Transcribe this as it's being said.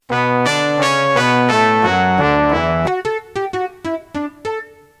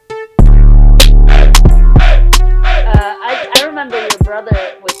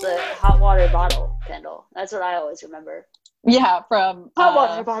always remember. Yeah, from hot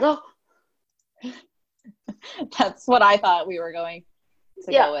water bottle. That's what I thought we were going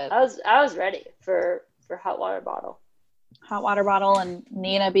to go with. I was ready for hot water bottle. Hot water bottle and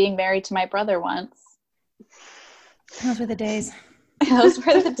Nina being married to my brother once. Those were the days. Those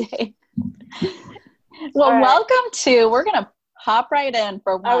were the days. Well, right. Welcome to, we're going to hop right in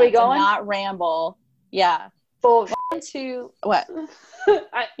for once. Are we going? And not ramble. Yeah. Bullshit. Welcome to, what?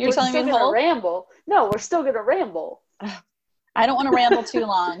 You're telling me to hold? Ramble. No, we're still going to ramble. I don't want to ramble too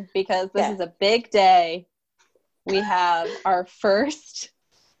long because this is a big day. We have our first,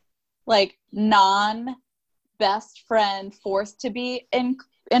 non-best friend forced to be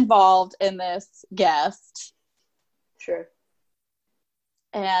involved in this guest. Sure.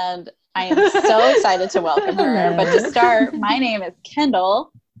 And I am so excited to welcome her. But to start, my name is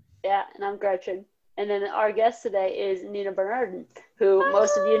Kendall. Yeah, and I'm Gretchen. And then our guest today is Nina Bernardin, who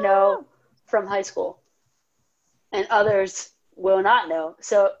most of you know from high school. And others will not know.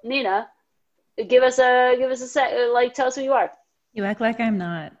 So, Nina, give us a sec, tell us who you are. You act like I'm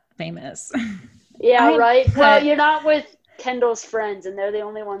not famous. Yeah, right. Well, you're not with Kendall's friends, and they're the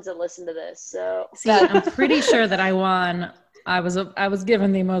only ones that listen to this. So, see, I'm pretty sure that I won. I was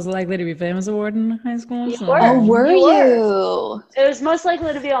given the most likely to be famous award in high school. You so. were. Oh, were you? It was most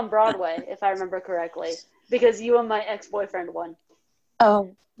likely to be on Broadway, if I remember correctly, because you and my ex-boyfriend won.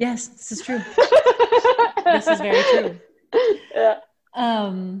 Oh, yes, this is true. This is very true. Yeah.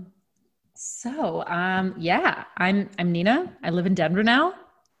 So, I'm Nina. I live in Denver now.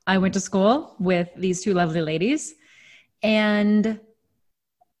 I went to school with these two lovely ladies. And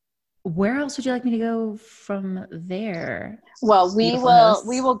where else would you like me to go from there? Well, we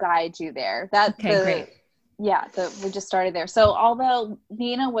will guide you there. Great. Yeah, we just started there. So although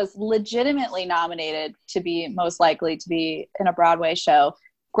Nina was legitimately nominated to be most likely to be in a Broadway show,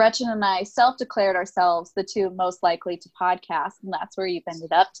 Gretchen and I self-declared ourselves the two most likely to podcast, and that's where you've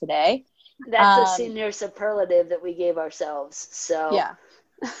ended up today. That's a senior superlative that we gave ourselves. So yeah.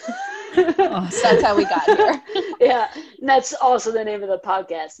 Awesome. That's how we got here. Yeah, and that's also the name of the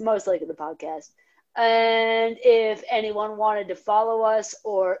podcast, most likely the podcast. And if anyone wanted to follow us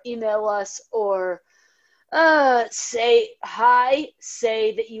or email us or say hi,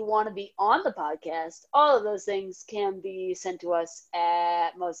 say that you want to be on the podcast, all of those things can be sent to us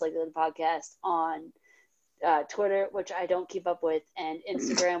at most likely the podcast on Twitter, which I don't keep up with, and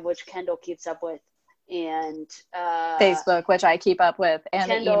Instagram, which Kendall keeps up with, and Facebook, which I keep up with, and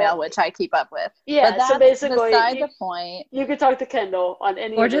Kendall, the email, which I keep up with. Yeah, but that's so basically beside the point. You can talk to Kendall on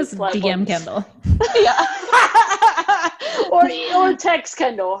any or of just DM Kendall. Yeah. or text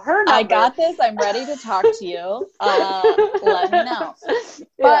Kendall. Her number. I got this. I'm ready to talk to you. Let me know.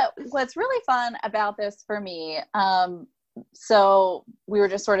 But what's really fun about this for me, so we were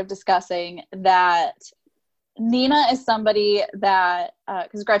just sort of discussing that Nina is somebody that,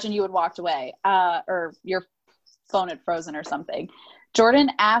 because Gretchen, you had walked away, or your phone had frozen or something. Jordan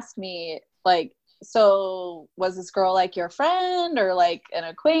asked me, so was this girl your friend or an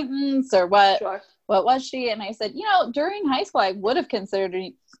acquaintance or what? Sure. What was she? And I said, during high school, I would have considered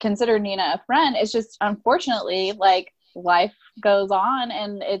Nina a friend. It's just, unfortunately, life goes on,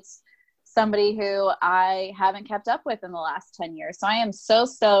 and it's somebody who I haven't kept up with in the last 10 years. So I am so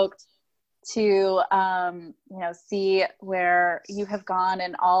stoked to, see where you have gone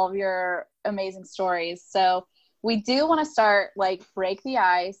and all of your amazing stories. So we do want to start, break the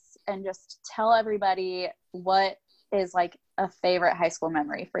ice and just tell everybody what is a favorite high school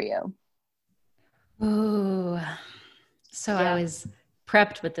memory for you. Ooh. So I was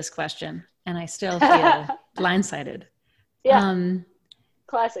prepped with this question and I still feel blindsided. Yeah.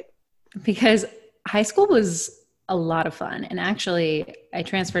 Classic. Because high school was a lot of fun. And actually I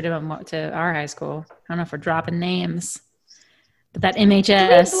transferred to our high school. I don't know if we're dropping names, but that MHS.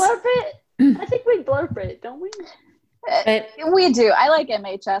 Did we blurb it? I think we blurb it, don't we? But we do. I like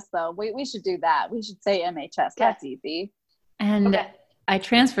MHS though. We should do that. We should say MHS. That's easy. And I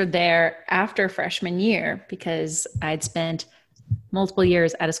transferred there after freshman year because I'd spent multiple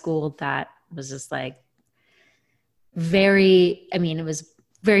years at a school that was just it was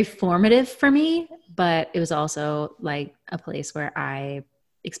very formative for me, but it was also a place where I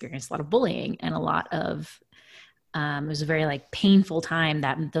experienced a lot of bullying and a lot of, it was a very painful time,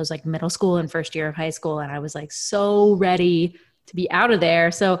 that those middle school and first year of high school. And I was so ready to be out of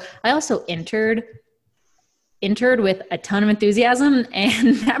there. So I also entered with a ton of enthusiasm,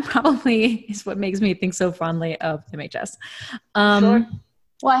 and that probably is what makes me think so fondly of MHS. Sure.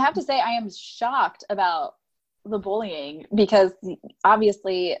 Well, I have to say I am shocked about the bullying because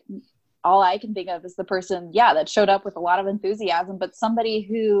obviously all I can think of is the person, that showed up with a lot of enthusiasm, but somebody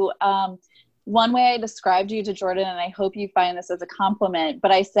who one way I described you to Jordan, and I hope you find this as a compliment,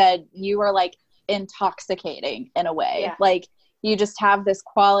 but I said you are like intoxicating in a way. Yeah. Like you just have this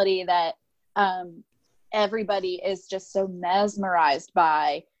quality that everybody is just so mesmerized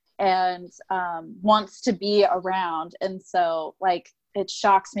by and wants to be around. And so like it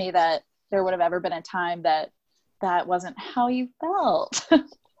shocks me that there would have ever been a time that wasn't how you felt.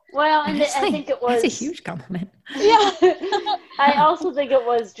 Well, and I think it was... That's a huge compliment. Yeah. I also think it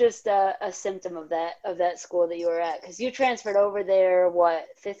was just a symptom of that school that you were at, because you transferred over there, what,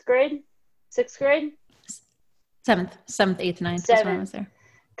 5th grade? 6th grade? 7th, 8th, 9th. That's when I was there.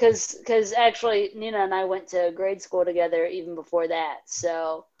 Because actually Nina and I went to grade school together even before that.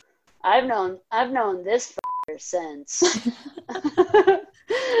 So I've known this since.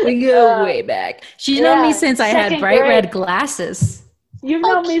 We go way back. She's known me since I had bright red glasses. You've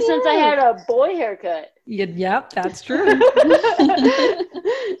known me since I had a boy haircut. Yep, that's true.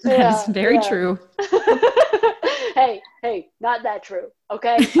 That's very true. Hey, not that true.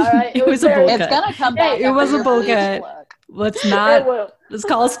 Okay, all right. It was a bowl cut. It's gonna come back. It was a bowl cut. Let's not. Let's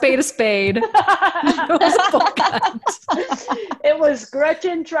call a spade a spade. It was a bowl cut. It was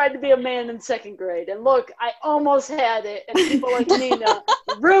Gretchen tried to be a man in 2nd grade, and look, I almost had it, and people like Nina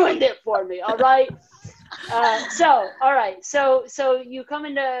ruined it for me. All right. So you come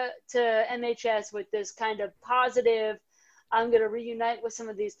into MHS with this kind of positive, I'm going to reunite with some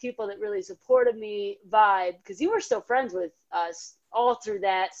of these people that really supported me vibe, because you were still friends with us all through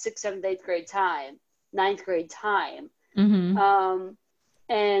that 6th, 7th, 8th grade time, 9th grade time. Mm-hmm.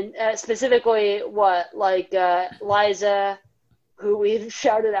 And specifically Liza, who we've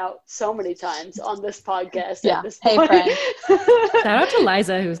shouted out so many times on this podcast. Yeah. At this Hey, point. friend. Shout out to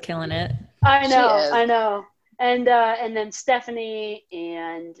Liza, who's killing it. I know. And then Stephanie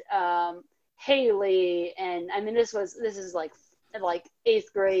and Haley, and I mean this is like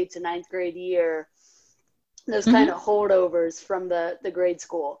 8th grade to 9th grade year, those kind of holdovers from the grade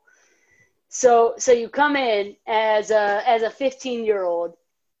school. So you come in as a 15-year-old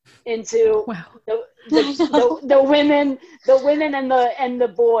into the women and the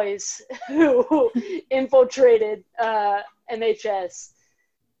boys who infiltrated MHS.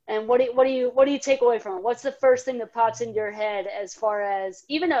 And what do you take away from it? What's the first thing that pops into your head as far as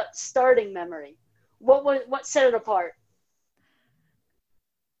even a starting memory? What set it apart?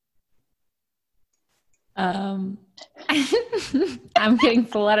 I'm getting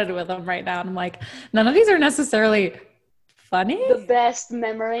flooded with them right now. And I'm like, none of these are necessarily funny. The best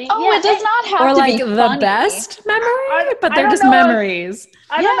memory. Oh, yeah, it does not have or to like be the funny. best memory, but they're just memories.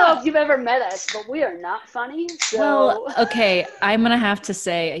 I don't know if you've ever met us, but we are not funny. So. Well, okay, I'm gonna have to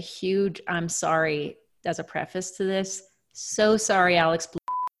say a huge I'm sorry as a preface to this. So sorry, Alex.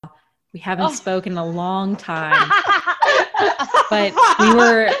 We haven't spoken in a long time, but we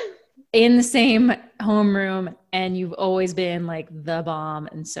were in the same homeroom, and you've always been like the bomb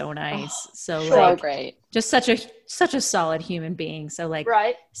and so nice. So great. Just such a solid human being. So like,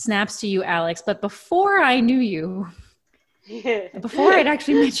 right. Snaps to you, Alex. But before I knew you, before I'd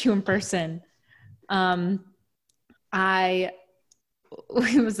actually met you in person, it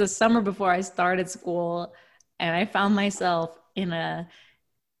was the summer before I started school, and I found myself in a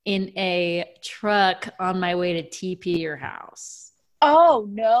truck on my way to TP your house. Oh,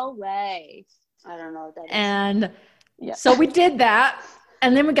 no way. I don't know what that is. And so we did that,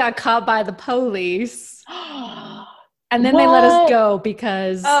 and then we got caught by the police. And then they let us go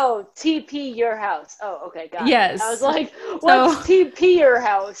because... Oh, TP your house. Oh, okay, got it. I was like, what's TP your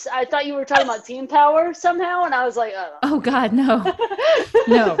house? I thought you were talking about Team Power somehow, and I was like, oh God, no.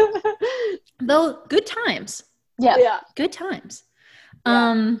 No. Though, good times. Yeah. Good times.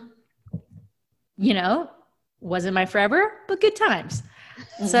 Yeah. Wasn't my forever, but good times.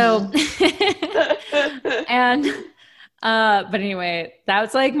 So, and, but anyway, that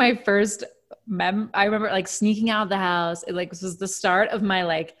was like my first I remember like sneaking out of the house. It like was the start of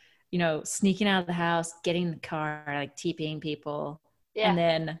my sneaking out of the house, getting in the car, like TPing people. Yeah. And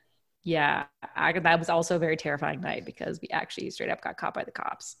then, that was also a very terrifying night because we actually straight up got caught by the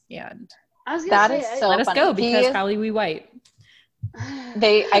cops. And I was gonna say, let us go because probably we white.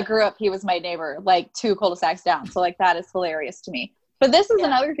 I grew up, he was my neighbor, like 2 cul-de-sacs down. So like that is hilarious to me. But this is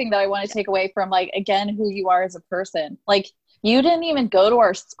another thing that I want to take away from like, again, who you are as a person. Like you didn't even go to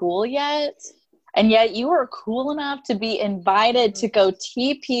our school yet. And yet you were cool enough to be invited to go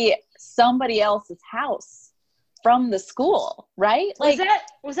TP somebody else's house from the school, right? Like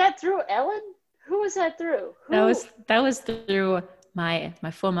was that through Ellen? Who was that through? That was through my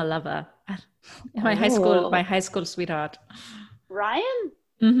former lover, my high school sweetheart. Ryan?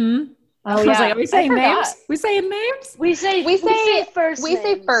 Mm-hmm. I was like, are we saying names? We saying names? We say first We names.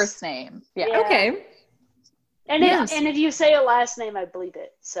 say first name. Yeah. Okay. And if you say a last name, I bleep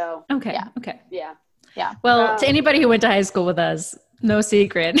it. So okay. Yeah. Okay. Yeah. Yeah. Well, to anybody who went to high school with us, no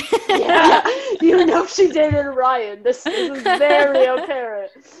secret. Yeah. You know she dated Ryan. This is very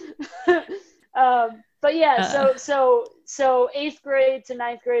apparent. But yeah, so 8th grade to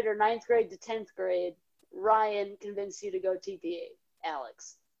 9th grade or 9th grade to 10th grade, Ryan convinced you to go TPA,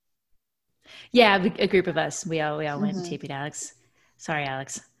 Alex. Yeah, a group of us. We all went and TP'd Alex. Sorry,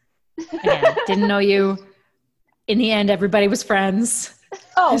 Alex. Again, didn't know you. In the end, everybody was friends.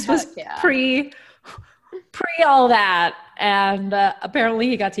 Oh, this was pre all that. And apparently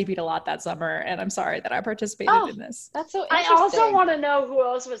he got TP'd a lot that summer. And I'm sorry that I participated in this. That's so interesting. I also want to know who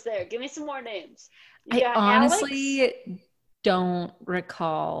else was there. Give me some more names. I honestly don't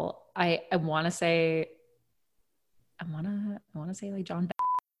recall. I want to say like John.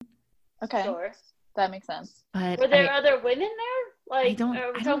 Okay. Sure. That makes sense. But were there other women there? Like,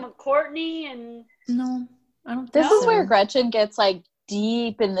 are we talking about Courtney and? No, I don't think This is where Gretchen gets like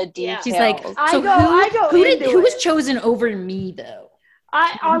deep in the details. She's like, who was chosen over me though?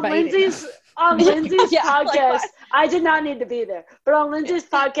 On Lindsay's podcast, I did not need to be there. But on Lindsay's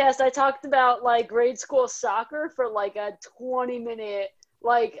podcast, I talked about like grade school soccer for like a 20-minute.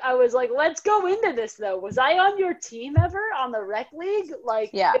 Like, I was like, let's go into this, though. Was I on your team ever on the rec league?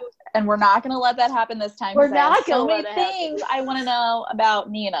 Like, yeah. And we're not going to let that happen this time. We're not going to let it happen. So many things I want to know about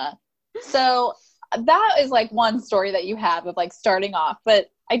Nina. So that is like one story that you have of like starting off.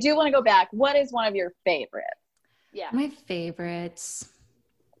 But I do want to go back. What is one of your favorites? Yeah. My favorites.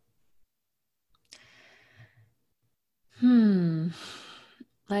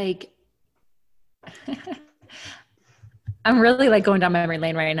 Like... I'm really like going down memory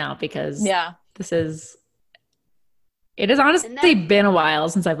lane right now because it has honestly been a while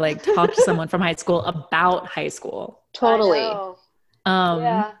since I've like talked to someone from high school about high school. Totally.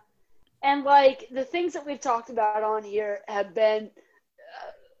 Yeah. And like the things that we've talked about on here have been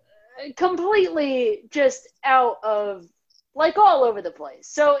completely just out of like all over the place.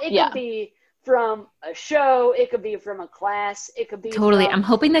 So it could be from a show, it could be from a class, it could be totally. from... I'm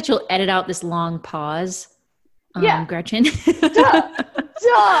hoping that you'll edit out this long pause. Gretchen.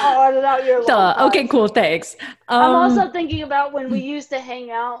 Okay, cool. Thanks. I'm also thinking about when we used to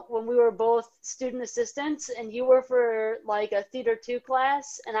hang out when we were both student assistants, and you were for like a Theater 2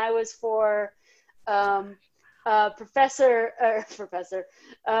 class, and I was for Mrs.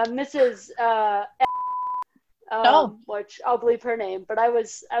 Which I'll bleep her name, but I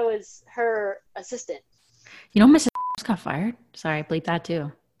was her assistant. You know, Mrs. got fired. Sorry, I bleep that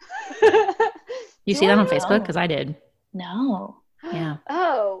too. You see that on Facebook? Because I did. No. Yeah.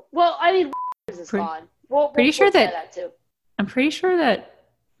 Oh, well, I mean, is gone. I'm pretty sure that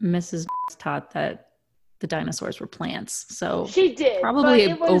Mrs. taught that the dinosaurs were plants. So she did.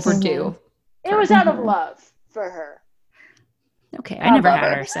 Probably overdue. It was out of love for her. Okay, I never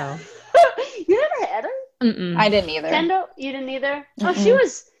had her, so. You never had her? Mm-mm. I didn't either. Kendall, you didn't either? Mm-mm. Oh,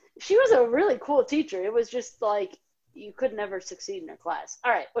 she was a really cool teacher. It was just like, you could never succeed in her class.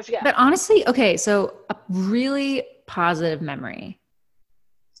 All right, what you got? But honestly, okay, so a really positive memory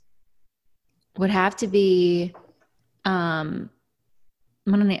would have to be a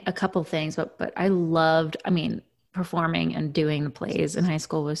couple things, but I loved, performing and doing the plays in high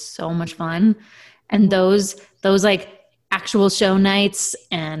school was so much fun. And those like actual show nights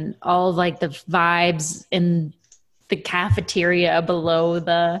and all of like the vibes in the cafeteria below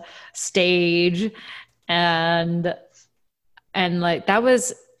the stage and like that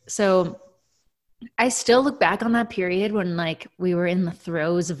was so I still look back on that period when like we were in the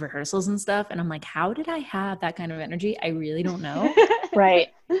throes of rehearsals and stuff and I'm like, how did I have that kind of energy? I really don't know. Right.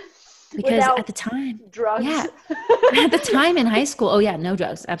 Because without at the time, drugs. Yeah, at the time in high school, no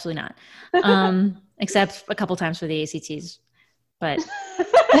drugs, absolutely not. Except a couple times for the ACTs, but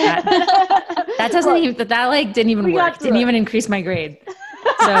that doesn't even didn't even work. Didn't even increase my grade.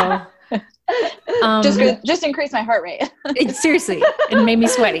 So just increase my heart rate. Seriously, it made me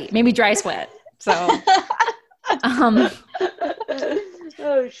sweaty, made me dry sweat. So, don't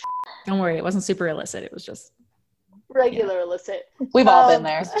worry, it wasn't super illicit. It was just regular illicit. We've all been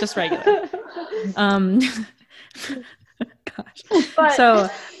there. It's just regular. Gosh.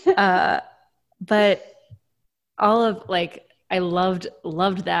 But all of like I loved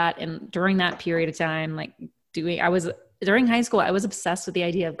that, and during that period of time, during high school, I was obsessed with the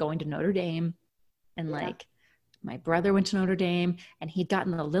idea of going to Notre Dame, and like my brother went to Notre Dame, and he'd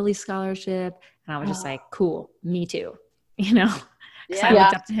gotten the Lilly scholarship, and I was just like, cool, me too, because I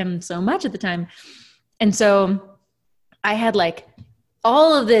looked up to him so much at the time, and so I had like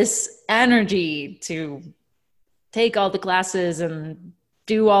all of this energy to take all the classes and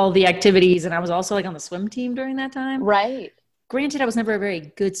do all the activities. And I was also like on the swim team during that time. Right. Granted, I was never a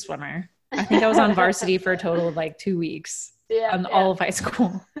very good swimmer. I think I was on varsity for a total of like 2 weeks on all of high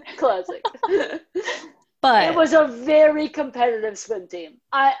school. Classic. But it was a very competitive swim team.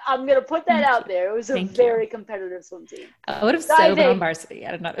 I'm going to put that out there. It was a very competitive swim team. I would have so been on varsity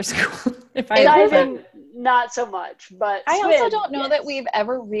at another school if I diving, not so much, but I swim, also don't know that we've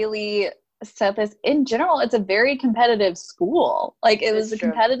ever really said this. In general, it's a very competitive school. Like, it was a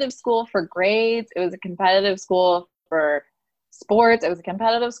competitive school for grades. It was a competitive school for sports. It was a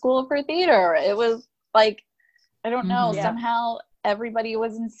competitive school for theater. It was like, I don't know, somehow everybody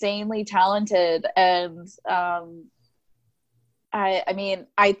was insanely talented. And I mean,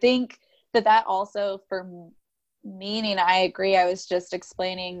 I think that also for me, and I agree, I was just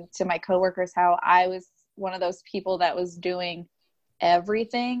explaining to my coworkers how I was one of those people that was doing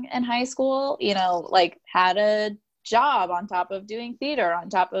everything in high school, you know, like had a job on top of doing theater, on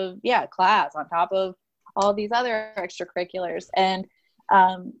top of class, on top of all these other extracurriculars. And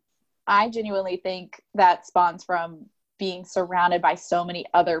I genuinely think that spawns from being surrounded by so many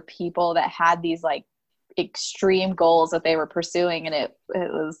other people that had these like extreme goals that they were pursuing. And it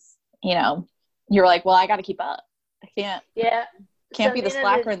was, you know, you're like, well, I got to keep up. I can't be the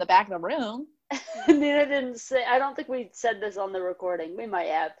slacker in the back of the room. Nina didn't say, I don't think we said this on the recording. We might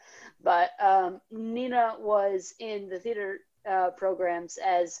have, but Nina was in the theater programs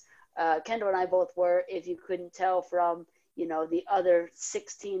as Kendall and I both were, if you couldn't tell from, you know, the other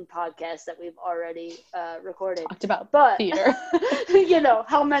 16 podcasts that we've already recorded. Talked about theater. You know,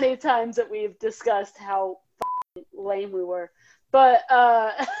 how many times that we've discussed how lame we were. But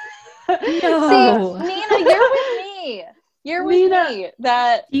see, Nina, you're with me. You're with me.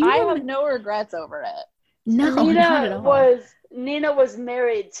 That I have no regrets over it. No, not at all. Nina was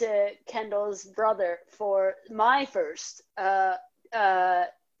married to Kendall's brother for my first,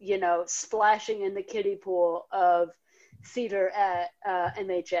 you know, splashing in the kiddie pool of theater at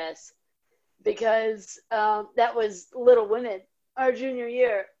MHS, because that was Little Women, our junior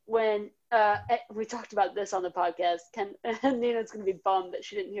year, when we talked about this on the podcast. Nina's going to be bummed that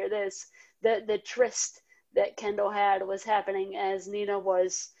she didn't hear this. The tryst that Kendall had was happening as Nina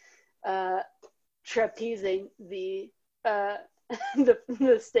was trapezing the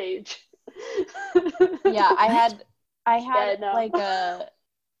stage. Yeah, I had like a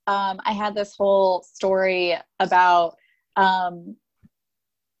I had this whole story about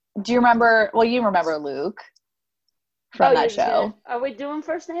do you remember, well, you remember Luke from that show. Are we doing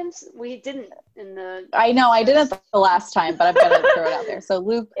first names? We didn't in the I know I didn't the last time, but I've got to throw it out there. So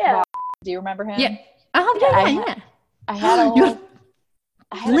Luke, do you remember him? Yeah. Oh, yeah. I had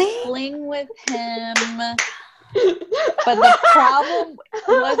a fling with him, but the problem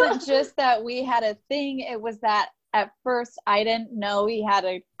wasn't just that we had a thing. It was that at first I didn't know he had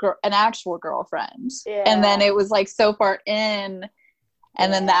an actual girlfriend, and then it was like so far in,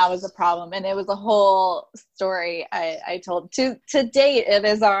 and then that was a problem, and it was a whole story I told. To date, it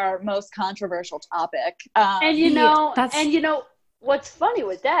is our most controversial topic. And you know, what's funny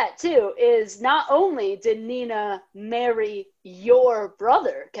with that too is not only did Nina marry your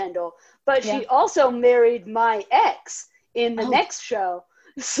brother, Kendall, but she also married my ex in the next show.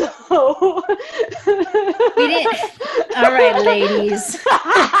 So we didn't. All right, ladies.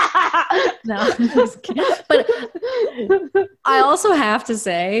 No, I'm just kidding. But I also have to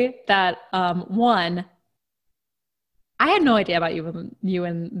say that one, I had no idea about you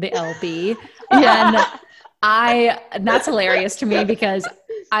and the LB, and that's hilarious to me because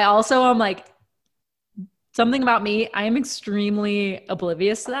I also am like, something about me, I am extremely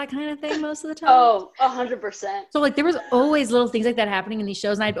oblivious to that kind of thing most of the time. Oh, 100%. So like there was always little things like that happening in these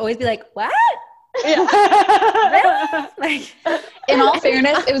shows, and I'd always be like, what? Yeah. Really? Like, in all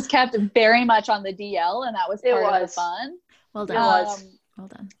fairness, it was kept very much on the DL, and that was part of the fun. Well done. Well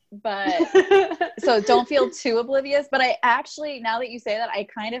done. But so don't feel too oblivious. But I actually, now that you say that, I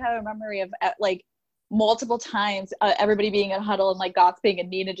kind of have a memory of like multiple times everybody being in huddle and like gossiping, and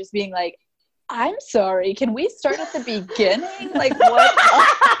Nina just being like, I'm sorry, can we start at the beginning? Like, what?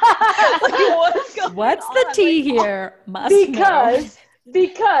 What's the tea here?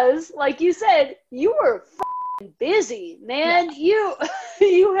 Because, like you said, you were busy, man. Yeah.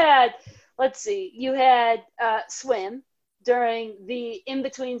 You had, you had swim during the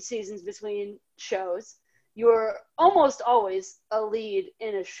in-between seasons between shows. You were almost always a lead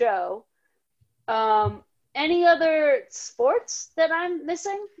in a show. Any other sports that I'm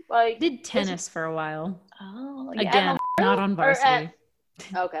missing? Like, did tennis for a while. Oh, yeah. Again, not on varsity.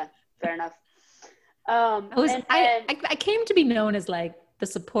 Okay, fair enough. I came to be known as like the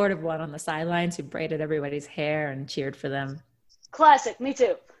supportive one on the sidelines who braided everybody's hair and cheered for them. Classic, me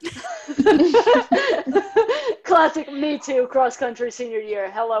too. Classic, me too, cross-country senior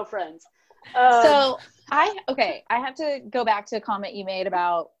year. Hello, friends. So I have to go back to a comment you made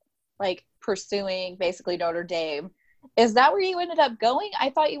about like pursuing basically Notre Dame. Is that where you ended up going? I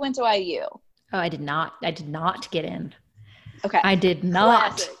thought you went to IU. Oh, I did not get in. Okay. I did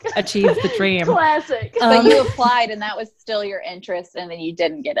not achieve the dream. Classic. But you applied and that was still your interest and then you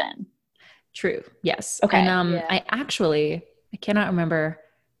didn't get in. True. Yes. Okay. And Yeah. I cannot remember,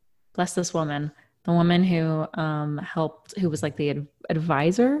 bless this woman, the woman who helped, who was like the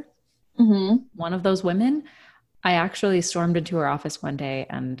advisor, one of those women. I actually stormed into her office one day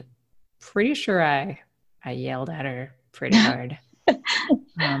and pretty sure I yelled at her pretty hard.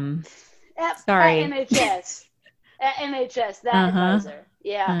 Sorry. At NHS. At NHS, that advisor.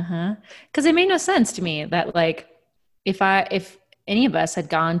 Yeah. Because it made no sense to me that like if any of us had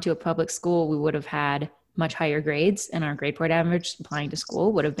gone to a public school, we would have had much higher grades and our grade point average applying to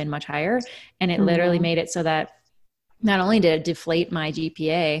school would have been much higher. And it literally made it so that not only did it deflate my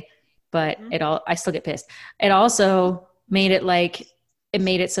GPA, but I still get pissed. It also made it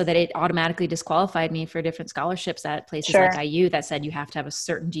so that it automatically disqualified me for different scholarships at places like IU that said you have to have a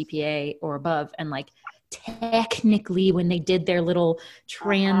certain GPA or above. And like technically when they did their little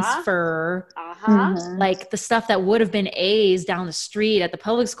transfer, like the stuff that would have been A's down the street at the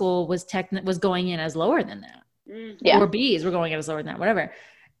public school was going in as lower than that. Or B's were going in as lower than that, whatever.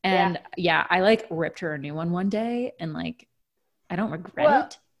 And I like ripped her a new one day and like, I don't regret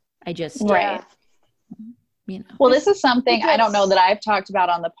it. I just, you know. Well, this is something I don't know that I've talked about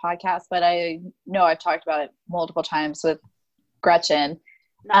on the podcast, but I know I've talked about it multiple times with Gretchen.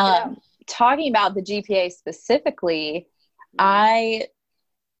 Talking about the GPA specifically, I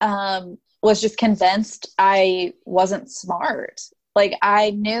was just convinced I wasn't smart. Like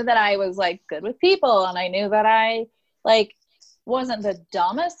I knew that I was like good with people and I knew that I like wasn't the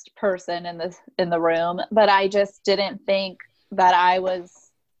dumbest person in the room, but I just didn't think that I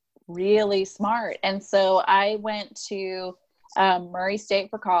was really smart. And so I went to Murray State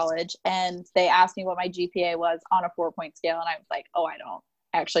for college and they asked me what my GPA was on a 4-point scale. And I was like, oh, I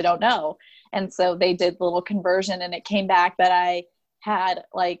actually don't know. And so they did the little conversion and it came back that I had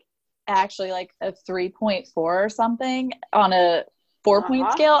like actually like a 3.4 or something on a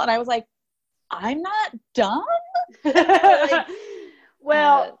 4-point scale. And I was like, I'm not dumb. Like,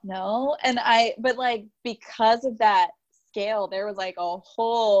 well, no. And but like, because of that scale, there was like a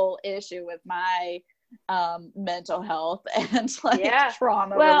whole issue with my mental health and like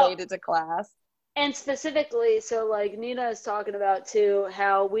trauma related to class. And specifically, so like Nina is talking about too,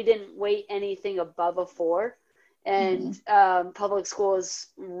 how we didn't weight anything above a 4, and public schools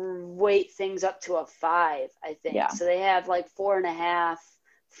weight things up to a 5, I think. Yeah. So they have like 4.5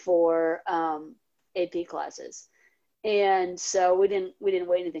 for AP classes, and so we didn't weight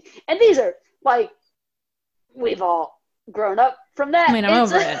anything. And these are like, we've all grown up from that. I mean, I'm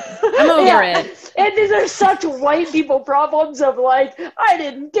over it. I'm over it. And these are such white people problems of like, I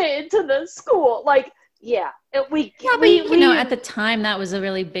didn't get into the school. Like, at the time that was a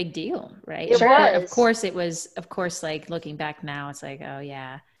really big deal, right? It was. Of course, like looking back now, it's like, oh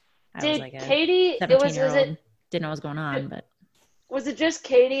yeah. Did was like Katie, 17-year-old, didn't know what was going on, but. Was it just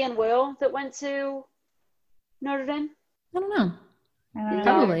Katie and Will that went to Notre Dame? I don't know.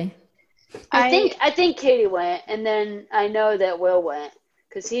 Probably. I think Katie went, and then I know that Will went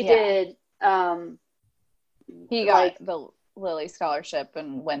because he did. He got the Lilly scholarship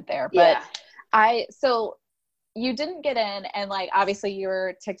and went there, but so you didn't get in, and like obviously you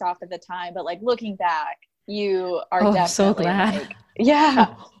were ticked off at the time, but like looking back, you are definitely so glad. Like,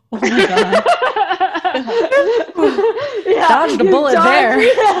 yeah. Oh my god. Dodged a bullet there.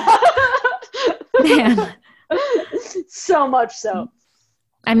 Man. So much so.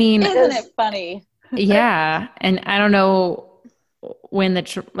 I mean, isn't it funny? Yeah. And I don't know when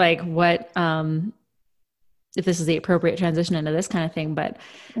if this is the appropriate transition into this kind of thing, but,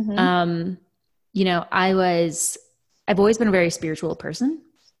 you know, I've always been a very spiritual person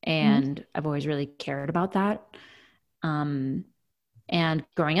and I've always really cared about that. And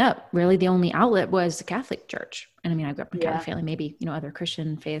growing up, really the only outlet was the Catholic Church. And I mean, I grew up in a Catholic family, maybe, you know, other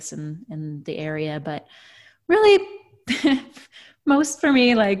Christian faiths in the area, but really most for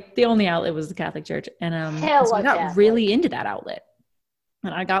me, like the only outlet was the Catholic Church. And so I got really into that outlet.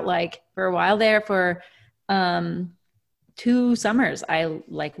 And I got like, for a while there for 2 summers, I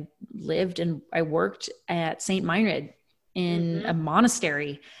like lived and I worked at St. Meinrad in a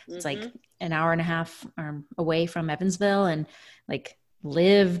monastery. It's like an hour and a half away from Evansville, and like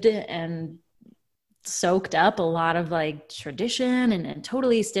lived and soaked up a lot of like tradition and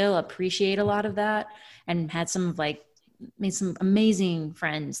totally still appreciate a lot of that, and had made some amazing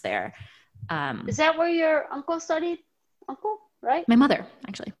friends there. Is that where your uncle studied? Uncle, right? My mother,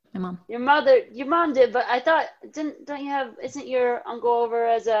 actually, my mom. Your mom did, but I thought isn't your uncle over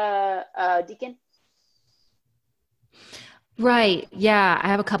as a deacon? Right. Yeah. I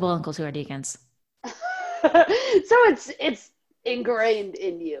have a couple uncles who are deacons. So it's ingrained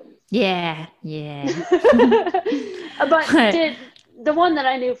in you. Yeah. Yeah. But did the one that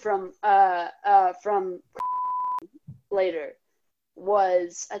I knew from later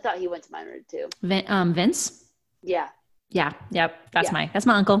was, I thought he went to Minor too. Vince. Yeah. Yeah. Yep. That's my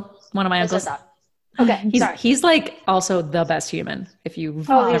uncle. One of my That's uncles. what I thought. Okay. Sorry. He's like also the best human. If you've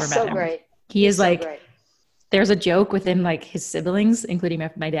Oh, never he's met so him, great. He is so like, great. there's a joke within like his siblings, including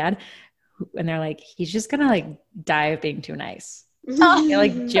my dad, and they're like, he's just gonna like die of being too nice. They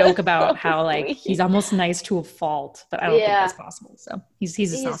like joke about how like he's almost nice to a fault, but I don't think that's possible. So he's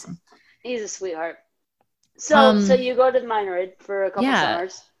just awesome. He's a sweetheart. So you go to the Minorid for a couple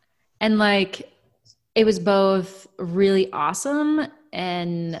summers. And like it was both really awesome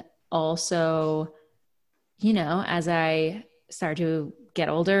and also, you know, as I started to get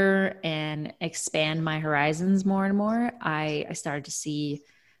older and expand my horizons more and more, I started to see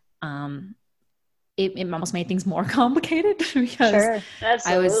it almost made things more complicated because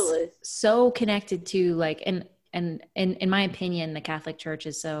I was so connected to like, and in my opinion, the Catholic Church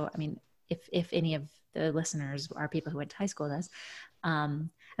is so, I mean, if any of the listeners are people who went to high school with us, I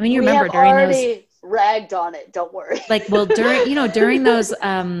mean, you remember during those ragged on it. Don't worry. Like, well, during those,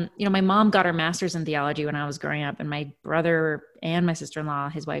 my mom got her master's in theology when I was growing up, and my brother and my sister-in-law,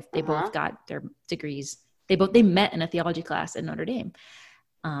 his wife, they both got their degrees. They met in a theology class at Notre Dame.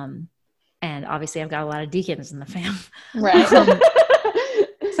 And obviously I've got a lot of deacons in the fam. Right.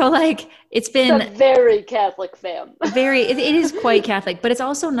 So like, it's been a very Catholic fam. It is quite Catholic, but it's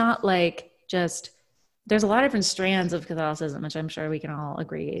also not like just, there's a lot of different strands of Catholicism, which I'm sure we can all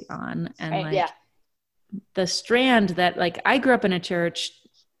agree on. And the strand that like, I grew up in a church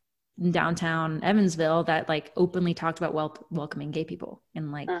in downtown Evansville that like openly talked about welcoming gay people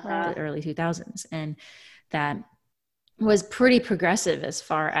in like the early 2000s. And that was pretty progressive as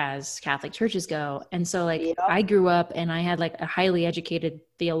far as Catholic churches go. And so like, I grew up and I had like a highly educated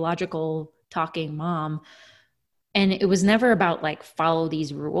theological talking mom. And it was never about like, follow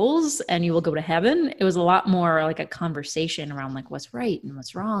these rules and you will go to heaven. It was a lot more like a conversation around like what's right and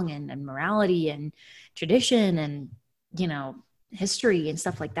what's wrong and morality and tradition and, you know, history and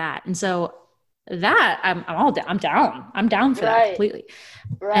stuff like that. And so that I'm down for that completely.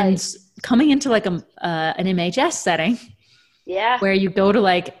 Right. And coming into like an MHS setting, where you go to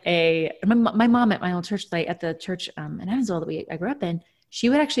like my mom at my old church, like at the church in Evansville that I grew up in, she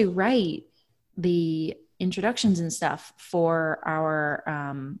would actually write the introductions and stuff for our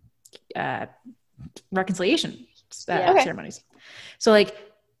reconciliation ceremonies. So like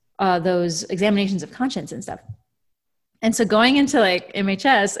those examinations of conscience and stuff. And so going into like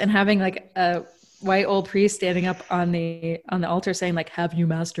MHS and having like a white old priest standing up on the altar saying like, have you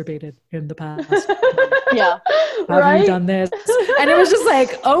masturbated in the past? Have you done this? And it was just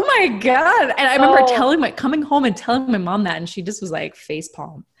like, oh my God. And I remember coming home and telling my mom that, and she just was like face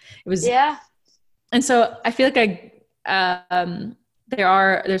palm. It was, and so I feel like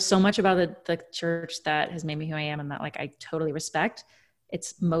there's so much about the church that has made me who I am and that like, I totally respect.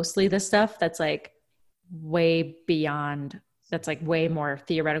 It's mostly the stuff that's like way beyond, that's like way more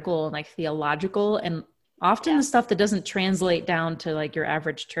theoretical and like theological, and often the stuff that doesn't translate down to like your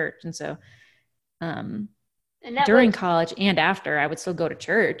average church. And so during college and after, I would still go to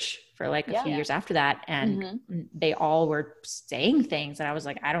church for like a few years after that. And they all were saying things that I was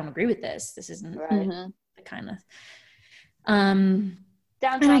like, I don't agree with this. This isn't the kind of, and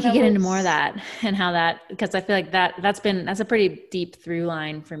I could get into more of that and how that, because I feel like that's a pretty deep through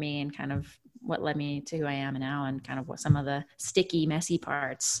line for me and kind of what led me to who I am now, and kind of what some of the sticky, messy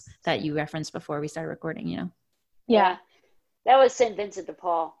parts that you referenced before we started recording, you know? Yeah. That was St. Vincent de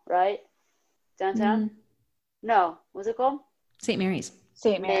Paul, right? Downtown? No. What's it called? St. Mary's.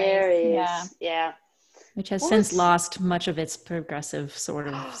 St. Mary's. Yeah. Which has since lost much of its progressive sort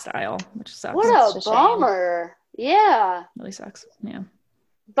of style, which sucks. What a bummer. Yeah. Really sucks. Yeah.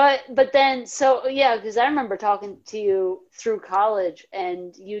 But then, so yeah, because I remember talking to you through college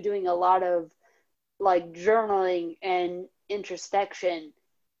and you doing a lot of like journaling and introspection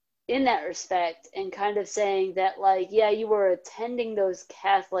in that respect, and kind of saying that like, yeah, you were attending those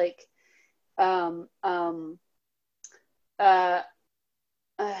Catholic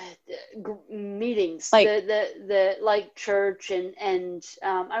meetings, like the like church and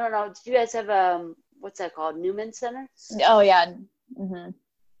I don't know, did you guys have what's that called? Newman Center? Oh yeah. Mm-hmm.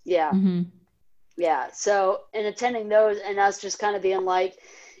 Yeah. Mm-hmm. Yeah. So, in attending those and us just kind of being like,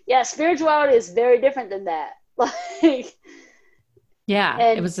 yeah, spirituality is very different than that. Like, Yeah.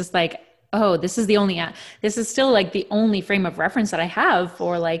 and It was just like, oh, this is still like the only frame of reference that I have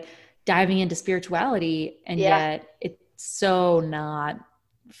for like diving into spirituality. And yeah. yet it's so not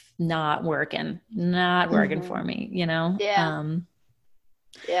working for me, you know? Yeah.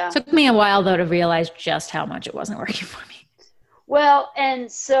 Yeah. Took me a while though to realize just how much it wasn't working for me. Well,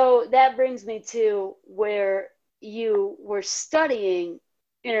 and so that brings me to where you were studying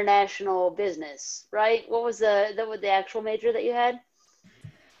international business, right? What was the actual major that you had?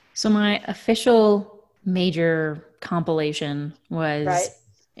 So my official major compilation was Right.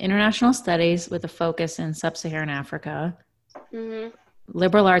 international studies with a focus in sub-Saharan Africa, Mm-hmm.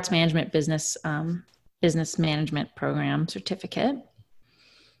 liberal arts management business management program certificate,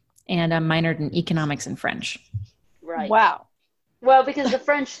 and I minored in economics and French. Right. Wow. Well, because the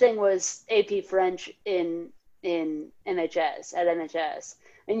French thing was AP French in MHS at MHS,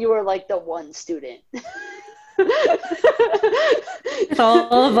 and you were like the one student. With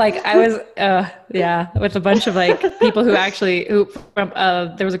all of like, I was, with a bunch of like people there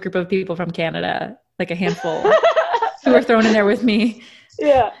was a group of people from Canada, like a handful, who were thrown in there with me.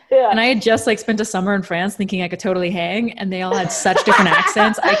 Yeah. And I had just like spent a summer in France thinking I could totally hang, and they all had such different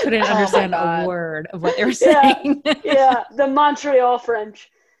accents. I couldn't understand a word of what they were saying. Yeah, the Montreal French.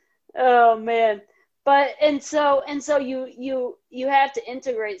 Oh man. But and so you have to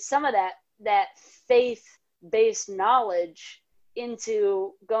integrate some of that faith-based knowledge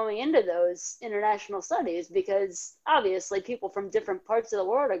into going into those international studies, because obviously people from different parts of the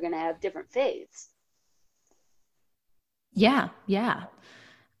world are going to have different faiths. Yeah.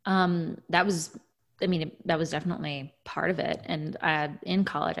 That was definitely part of it. And in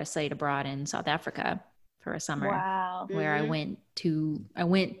college, I studied abroad in South Africa for a summer. Wow. Where I went,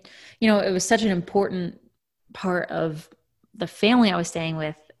 it was such an important part of the family I was staying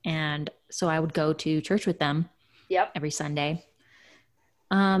with. And so I would go to church with them every Sunday.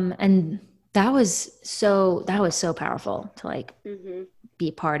 And that was so powerful to like be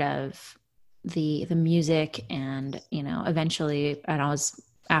a part of the music. And, eventually, and I was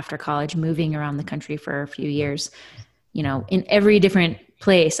after college moving around the country for a few years, in every different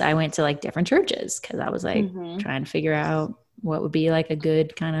place I went to like different churches, because I was like trying to figure out what would be like a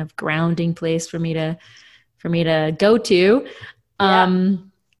good kind of grounding place for me to go to.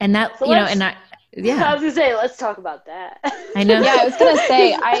 And that, so I was gonna say, let's talk about that. I know. Yeah, I was gonna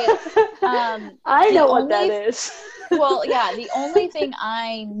say, I know what that is. Well, yeah, the only thing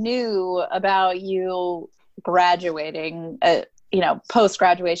I knew about you graduating,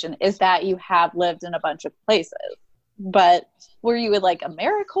 post-graduation, is that you have lived in a bunch of places. But were you with like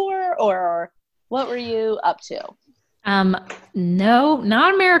AmeriCorps, or what were you up to? No,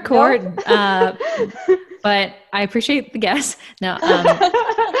 not AmeriCorps. Nope. But I appreciate the guess. No,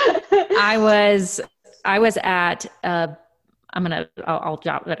 I was at, I'll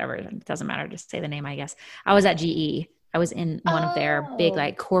drop whatever. It doesn't matter. Just say the name, I guess. I was at GE. I was in one of their big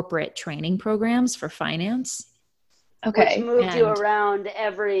like corporate training programs for finance. Okay. Which moved you around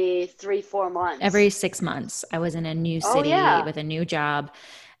every 3-4 months. Every 6 months. I was in a new city with a new job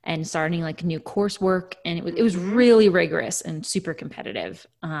and starting like new coursework. And it was really rigorous and super competitive.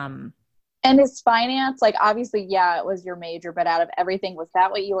 And is finance, like, obviously, yeah, it was your major, but out of everything, was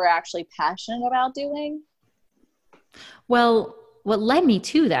that what you were actually passionate about doing? Well, what led me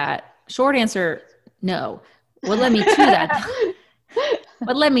to that, short answer, no. What led me to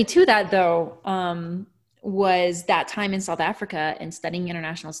that, though, was that time in South Africa and studying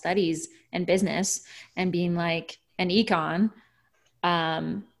international studies and business and being like an econ,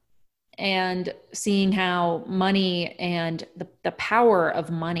 and seeing how money and the power of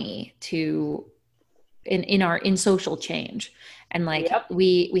money in social change. And like,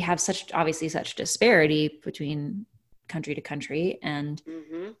 we have such disparity between country to country. And,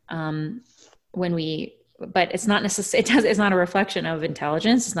 but it's not necessarily, it's not a reflection of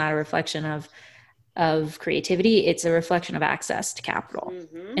intelligence. It's not a reflection of creativity. It's a reflection of access to capital.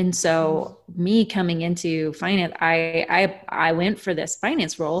 And so me coming into finance, I went for this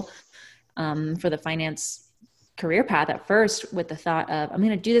finance role, for the finance career path at first, with the thought of, I'm going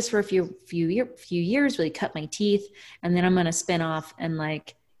to do this for a few years, really cut my teeth. And then I'm going to spin off and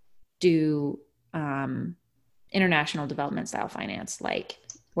like do, international development style finance, like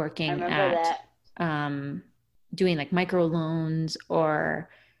working at, doing like micro loans or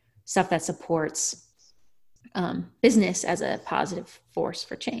stuff that supports business as a positive force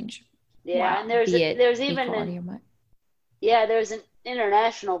for change. Yeah, wow. And there's even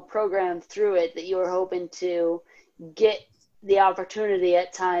international program through it that you were hoping to get the opportunity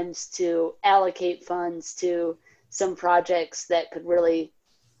at times to allocate funds to some projects that could really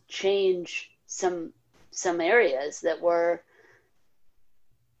change some areas that were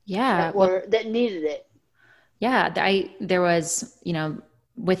that needed it. Yeah, there was,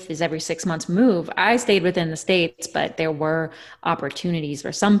 with this every 6 months move, I stayed within the States, but there were opportunities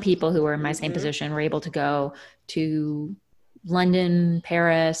for some people who were in my same position were able to go to London,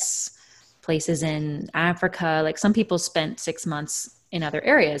 Paris, places in Africa. Like some people spent 6 months in other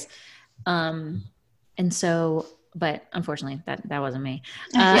areas. And so, but unfortunately that wasn't me.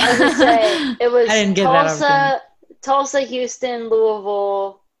 I was gonna say it was I didn't get Tulsa, Houston,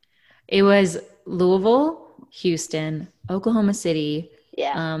 Louisville. It was Louisville, Houston, Oklahoma City,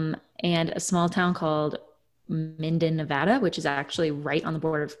 and a small town called Minden, Nevada, which is actually right on the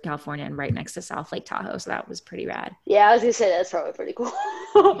border of California and right next to South Lake Tahoe. So that was pretty rad. Yeah, I was gonna say that's probably pretty cool.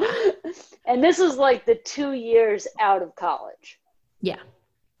 And this was like the 2 years out of college. Yeah.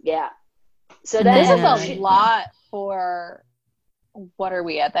 Yeah. So this is a lot for, what are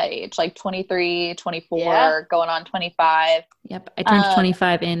we at that age? Like 23, 24, going on 25. Yep. I turned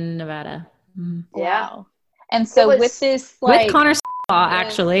 25 in Nevada. Yeah. Wow. And so with this, like, with Connor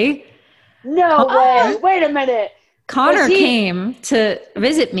actually. No way. Wait a minute. Connor came to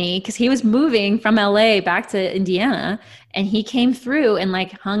visit me because he was moving from LA back to Indiana, and he came through and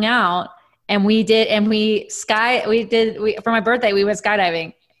like hung out, and we for my birthday, we went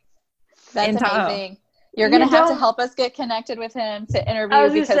skydiving. That's amazing. You're going to have to help us get connected with him to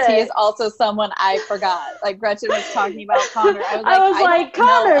interview, because he is also someone I forgot. Like Gretchen was talking about Connor. I was like, I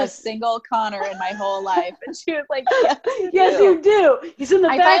don't know a single Connor in my whole life. And she was like, yes, you do. He's in the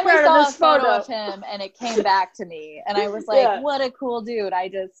background of this photo of him, and it came back to me. And I was like, what a cool dude.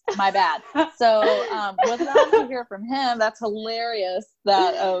 My bad. So was glad to hear from him. That's hilarious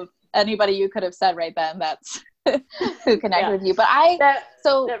that of anybody you could have said right then, that's who connected with you. But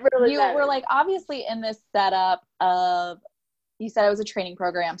really you were like, obviously in this setup of, you said it was a training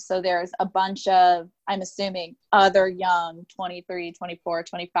program, so there's a bunch of, I'm assuming, other young 23, 24,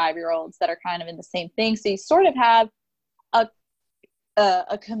 25-year-olds that are kind of in the same thing, so you sort of have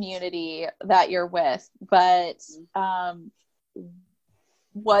a community that you're with. But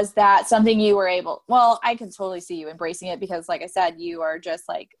was that something you were able, well, I can totally see you embracing it, because like I said, you are just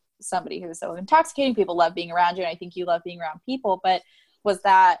like somebody who's so intoxicating. People love being around you, and I think you love being around people. But was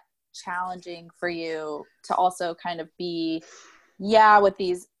that challenging for you to also kind of be with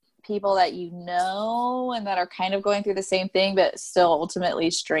these people that you know and that are kind of going through the same thing, but still ultimately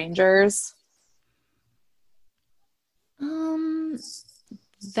strangers?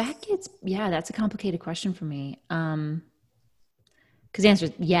 That's a complicated question for me. Because the answer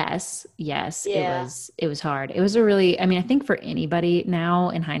is yes. It was hard. It was I think for anybody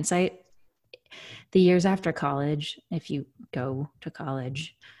now in hindsight, the years after college, if you go to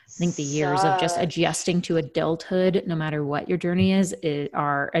college, I think the years of just adjusting to adulthood, no matter what your journey is,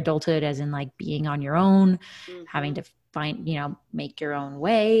 are adulthood as in like being on your own, having to find, make your own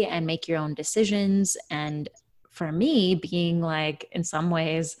way and make your own decisions. And for me, being like, in some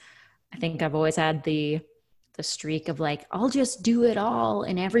ways, I think I've always had the streak of like, I'll just do it all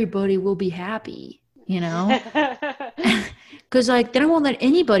and everybody will be happy, because like then I won't let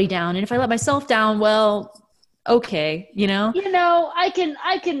anybody down, and if I let myself down, well, okay,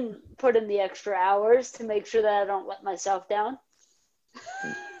 I can put in the extra hours to make sure that I don't let myself down.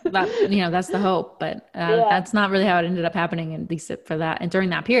 That's the hope, but that's not really how it ended up happening, at least for that and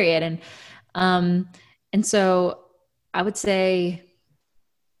during that period. And so I would say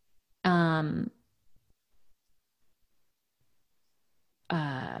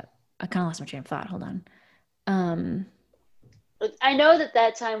I kind of lost my train of thought. Hold on. I know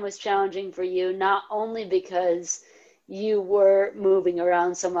that time was challenging for you, not only because you were moving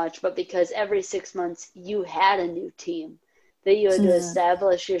around so much, but because every 6 months you had a new team that you had to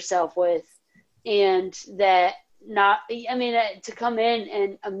establish yourself with, and that to come in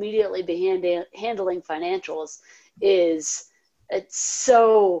and immediately be handling financials it's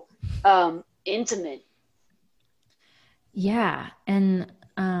so intimate. Yeah. And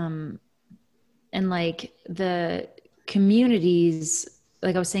like the communities,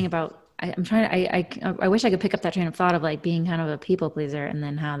 like I was saying about, I wish I could pick up that train of thought of like being kind of a people pleaser, and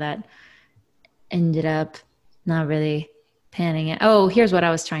then how that ended up not really panning out. Oh, here's what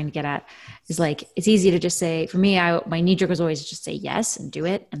I was trying to get at is like, it's easy to just say, for me, my knee jerk was always just say yes and do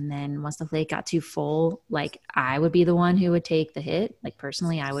it. And then once the plate got too full, like I would be the one who would take the hit. Like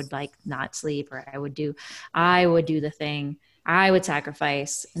personally, I would like not sleep, or I would do the thing. I would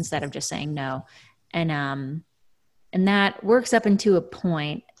sacrifice instead of just saying no. And And that works up into a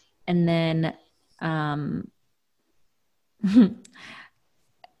point, and then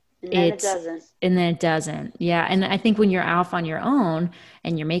And then it doesn't. And then it doesn't. Yeah. And I think when you're off on your own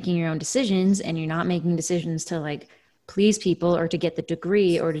and you're making your own decisions and you're not making decisions to like please people or to get the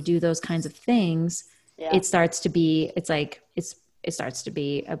degree or to do those kinds of things, it starts to be, it starts to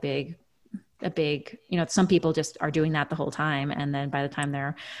be a big, some people just are doing that the whole time. And then by the time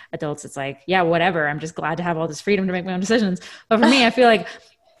they're adults, it's like, yeah, whatever. I'm just glad to have all this freedom to make my own decisions. But for me, I feel like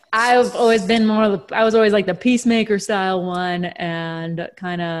I was always like the peacemaker style one and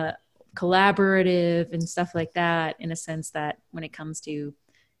kind of collaborative and stuff like that, in a sense that when it comes to,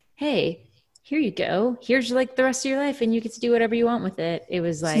 hey, here you go, here's like the rest of your life and you get to do whatever you want with it. It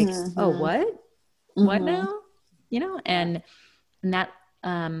was like, oh, what now? And that,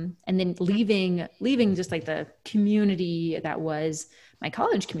 and then leaving just like the community that was my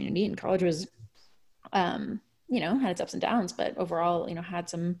college community, and college was, had its ups and downs, but overall, had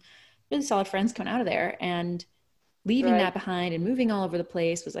some really solid friends coming out of there, and leaving that behind and moving all over the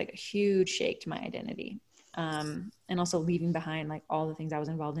place was like a huge shake to my identity. And also leaving behind like all the things I was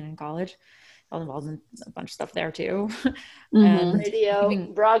involved in college. I was involved in a bunch of stuff there too.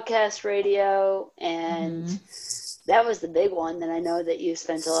 And broadcast radio. And that was the big one that I know that you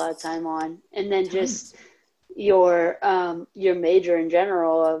spent a lot of time on. And then just your major in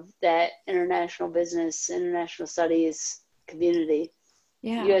general of that international business, international studies community.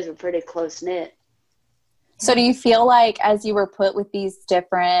 Yeah. You guys were pretty close knit. So do you feel like as you were put with these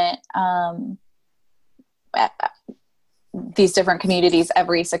different communities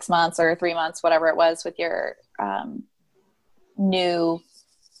every 6 months or 3 months, whatever it was, with your new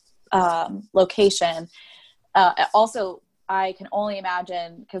location, also I can only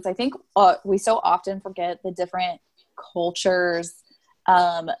imagine, because I think we so often forget the different cultures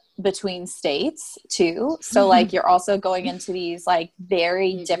between states too. So like you're also going into these like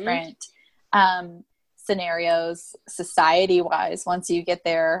very different scenarios society wise once you get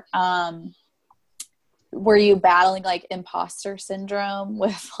there. Were you battling like imposter syndrome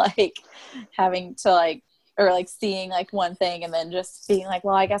with like having to like, or like seeing like one thing and then just being like,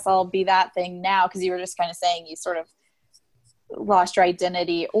 well, I guess I'll be that thing now, because you were just kind of saying you sort of lost your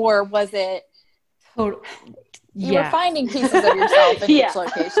identity? Or was it you were finding pieces of yourself in each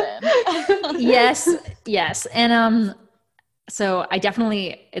location? yes. And so I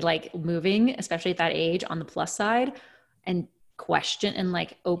definitely like moving, especially at that age, on the plus side, and question, and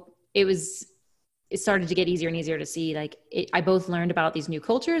like it started to get easier and easier to see, like I both learned about these new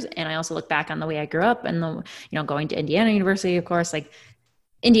cultures, and I also look back on the way I grew up, and going to Indiana University, of course, like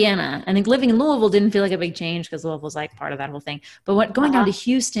Indiana. I think living in Louisville didn't feel like a big change because Louisville was like part of that whole thing. But going down to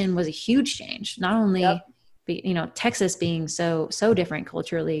Houston was a huge change. Not only, Texas being so different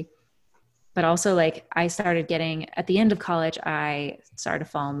culturally, but also like I started getting, at the end of college, I started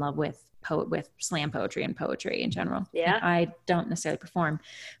to fall in love with slam poetry and poetry in general. Yeah. And I don't necessarily perform,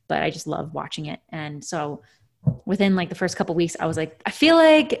 but I just love watching it. And so within like the first couple of weeks, I was like, I feel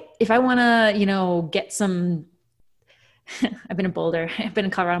like if I want to, get some, I've been in Boulder. I've been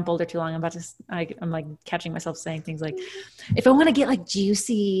in Colorado and Boulder too long. I'm like catching myself saying things like, if I want to get like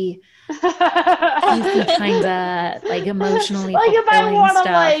juicy kind of like emotionally, like if I want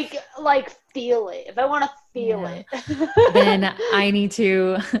to like feel it, if I want to feel it, then I need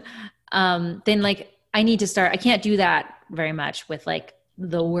to, I need to start. I can't do that very much with like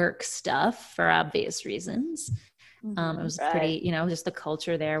the work stuff for obvious reasons. It was pretty, just the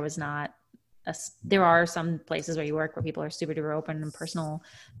culture there was not. There are some places where you work where people are super duper open and personal,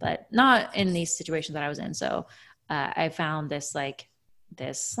 but not in these situations that I was in. So I found this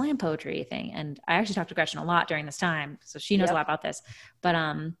slam poetry thing, and I actually talked to Gretchen a lot during this time, so she knows a lot about this. But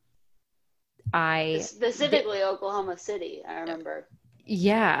specifically Oklahoma City, I remember.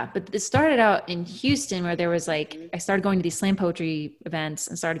 Yeah, but it started out in Houston, where there was like, I started going to these slam poetry events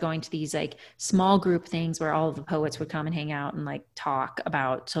and started going to these like small group things where all of the poets would come and hang out and like talk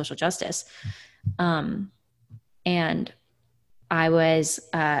about social justice. And I was,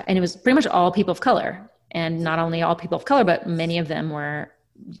 and it was pretty much all people of color, and not only all people of color, but many of them were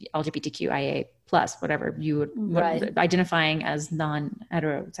LGBTQIA plus, whatever you would identifying as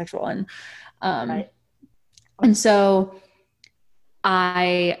non-heterosexual. And so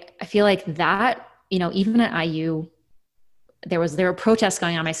I feel like that, even at IU, there were protests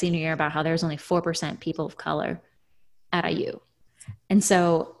going on my senior year about how there was only 4% people of color at IU. And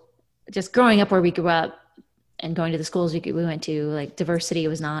so just growing up where we grew up and going to the schools we went to, like diversity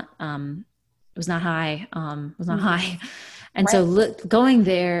was not high. And so going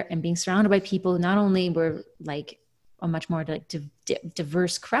there and being surrounded by people, not only were like a much more like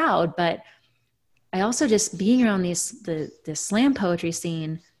diverse crowd, but I also just being around the slam poetry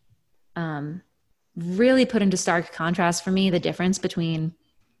scene really put into stark contrast for me the difference between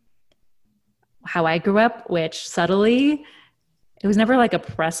how I grew up, which subtly, it was never like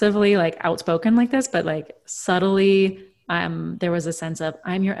oppressively like outspoken like this, but like subtly, there was a sense of,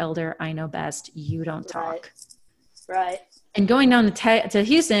 I'm your elder, I know best, you don't talk. Right. And going down to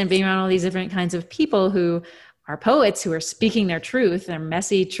Houston, being around all these different kinds of people who are poets, who are speaking their truth, their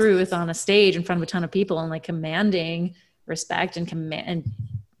messy truth on a stage in front of a ton of people and like commanding respect and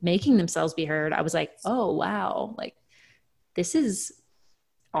making themselves be heard. I was like, oh, wow. Like, this is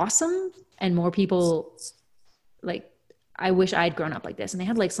awesome. And more people, like, I wish I'd grown up like this. And they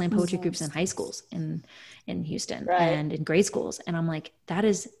had like slam poetry groups in high schools in Houston and in grade schools. And I'm like, that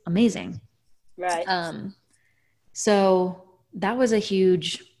is amazing. Right. So that was a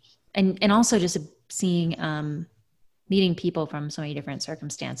huge, and also just seeing, meeting people from so many different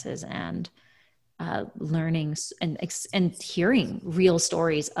circumstances and learning and hearing real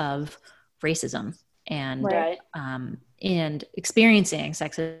stories of racism and and experiencing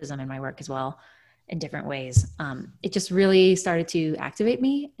sexism in my work as well in different ways. It just really started to activate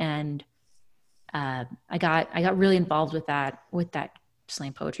me, and I got really involved with that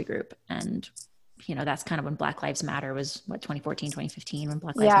slam poetry group. And you know, that's kind of when Black Lives Matter was 2014, 2015, when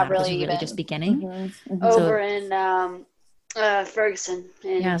Black Lives Matter was really just beginning. Over in Ferguson. So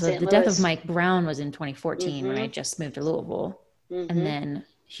St. the Louis. death of Mike Brown was in 2014 when I just moved to Louisville. And then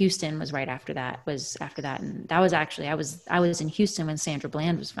Houston was right after that, and that was actually, I was in Houston when Sandra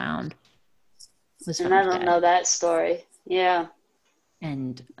Bland was found. And I don't know that story. Yeah.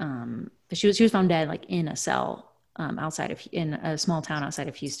 And but she was found dead like in a cell in a small town outside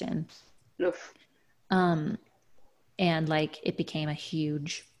of Houston. Oof. And like it became a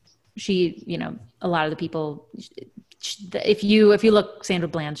huge, you know, a lot of the people, if you look Sandra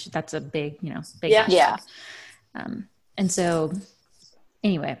Bland, that's a big, you know, big hashtag. Yeah. And so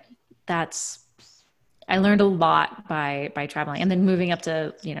anyway, I learned a lot by traveling, and then moving up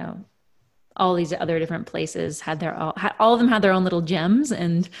to, you know, all these other different places all of them had their own little gems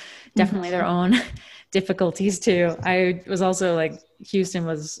and definitely their own difficulties too. I was also like, Houston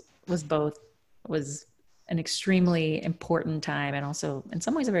was an extremely important time, and also in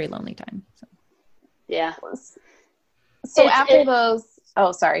some ways a very lonely time. So. Yeah. So those,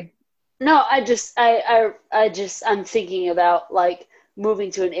 oh, sorry. No, I'm thinking about like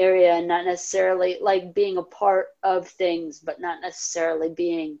moving to an area and not necessarily like being a part of things, but not necessarily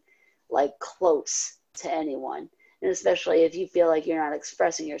being like close to anyone. And especially if you feel like you're not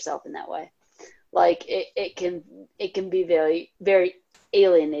expressing yourself in that way, like it can be very, very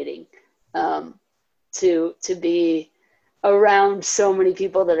alienating, to be around so many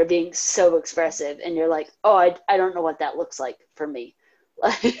people that are being so expressive, and you're like, oh, I don't know what that looks like for me.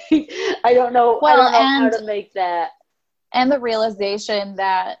 Like, I don't know how to make that. And the realization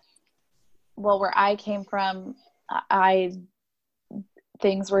that, well, where I came from,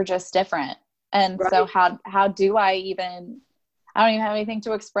 things were just different. And so how do I don't even have anything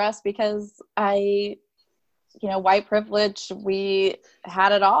to express, because you know, white privilege, we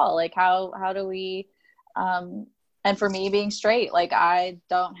had it all. Like how do we, and for me being straight, like I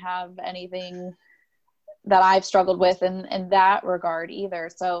don't have anything that I've struggled with in that regard either.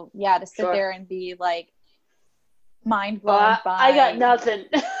 So yeah, to sit there and be like mind blown by, I got nothing.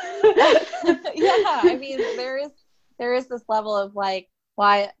 Yeah. I mean, there is this level of like,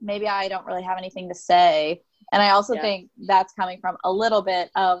 why maybe I don't really have anything to say. And I also think that's coming from a little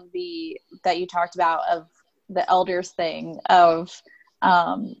bit of that you talked about of the elders thing of,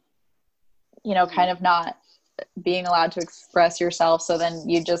 you know, kind of not being allowed to express yourself. So then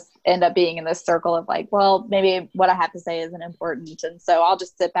you just end up being in this circle of like, well, maybe what I have to say isn't important, and so I'll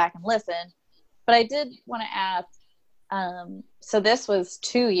just sit back and listen. But I did want to ask, so this was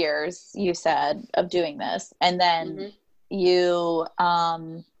 2 years, you said, of doing this, and then you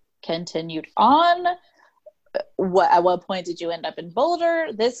continued on. At what point did you end up in Boulder?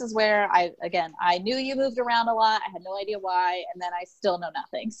 This is where I knew you moved around a lot. I had no idea why, and then I still know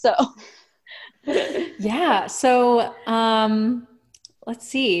nothing. So yeah. So let's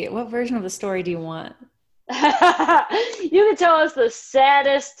see. What version of the story do you want? You can tell us the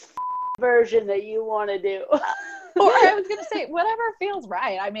saddest version that you want to do. Or I was going to say, whatever feels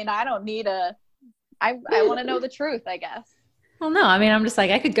right. I mean, I don't need I want to know the truth, I guess. Well, no, I mean, I'm just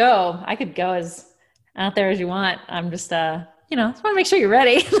like, I could go as out there as you want. I'm just, you know, just want to make sure you're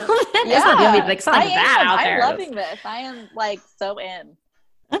ready. It's not going to be like something bad out there. I'm loving this. I am like so in.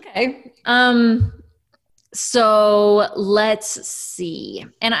 Okay. So let's see.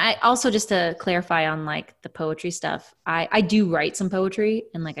 And I also, just to clarify on like the poetry stuff, I do write some poetry,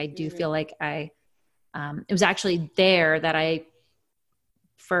 and like I do feel like I it was actually there that I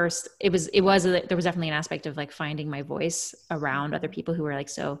first, there was definitely an aspect of like finding my voice around other people who were like,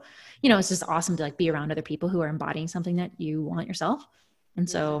 so, it's just awesome to like be around other people who are embodying something that you want yourself. And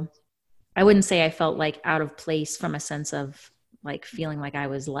so I wouldn't say I felt like out of place from a sense of like feeling like I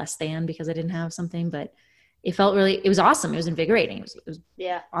was less than because I didn't have something, but it was awesome. It was invigorating. It was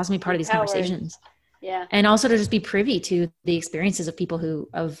awesome to be part of these conversations. Yeah. And also to just be privy to the experiences of people who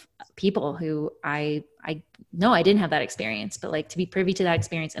I know I didn't have that experience, but like to be privy to that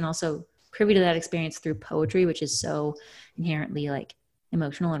experience and also privy to that experience through poetry, which is so inherently like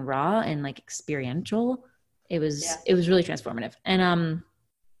emotional and raw and like experiential. It was really transformative. And,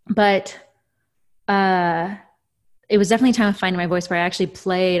 but it was definitely a time of finding my voice where I actually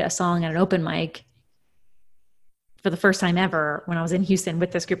played a song at an open mic for the first time ever when I was in Houston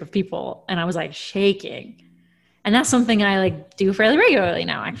with this group of people, and I was like shaking. And that's something I like do fairly regularly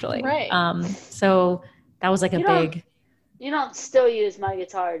now, actually. Right. So that was like You don't still use my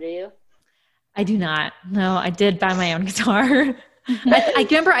guitar, do you? I do not. No, I did buy my own guitar. I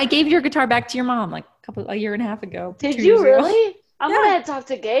remember I gave your guitar back to your mom like a year and a half ago. Did you really? I'm gonna have to talk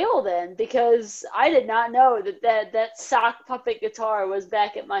to Gail then, because I did not know that sock puppet guitar was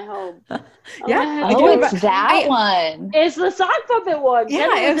back at my home. It's that one. It's the sock puppet one. Yeah,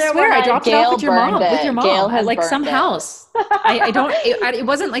 I swear I dropped it off with your mom. Gail at like some house. It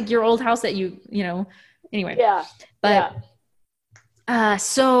wasn't like your old house that you know. Anyway. Yeah. But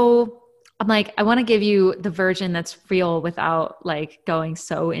so I'm like, I want to give you the version that's real without like going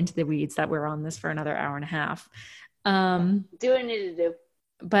so into the weeds that we're on this for another hour and a half. Do what you need to do.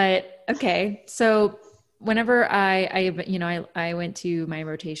 But okay. So whenever I went to my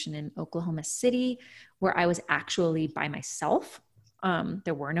rotation in Oklahoma City where I was actually by myself.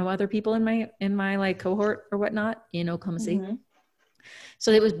 There were no other people in my like cohort or whatnot in Oklahoma City. Mm-hmm.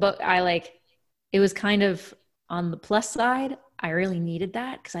 So it was kind of on the plus side. I really needed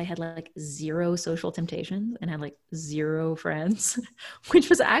that because I had like zero social temptations and had like zero friends, which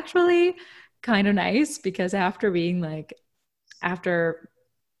was actually kind of nice because just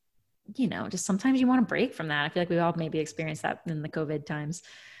sometimes you want to break from that. I feel like we all maybe experienced that in the COVID times.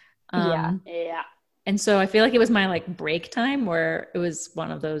 Yeah. And so I feel like it was my like break time where it was one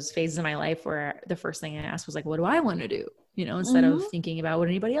of those phases in my life where the first thing I asked was like, what do I want to do? Instead of thinking about what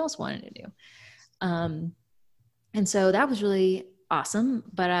anybody else wanted to do. And so that was really awesome.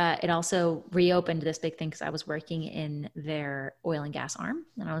 But it also reopened this big thing because I was working in their oil and gas arm,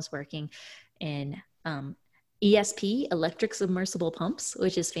 and I was working in ESP, electric submersible pumps,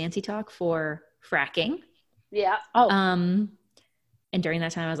 which is fancy talk for fracking. Yeah. And during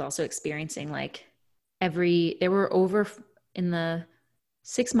that time, I was also experiencing in the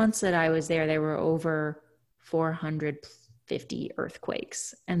 6 months that I was there were over 450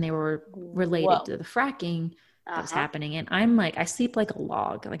 earthquakes, and they were related to the fracking that was happening. And I'm like, I sleep like a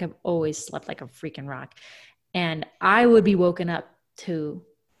log. Like I've always slept like a freaking rock. And I would be woken up to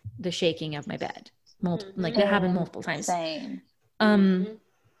the shaking of my bed. Like that happened multiple times. Same. And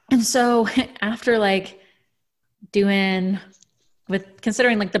so after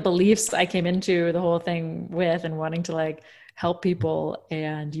considering like the beliefs I came into the whole thing with and wanting to like help people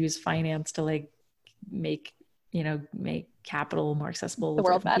and use finance to like make capital more accessible, the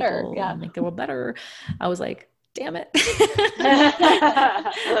world better, make the world better. I was like, damn it. this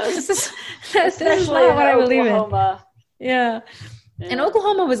is not what I believe in. Yeah. And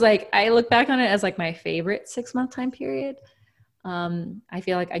Oklahoma was like, I look back on it as like my favorite 6 month time period. I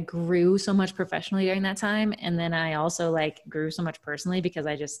feel like I grew so much professionally during that time. And then I also like grew so much personally because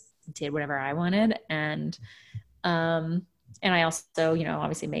I just did whatever I wanted. And I also,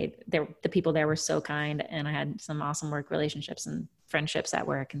 obviously the people there were so kind, and I had some awesome work relationships and friendships at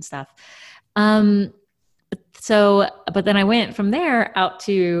work and stuff. But then I went from there out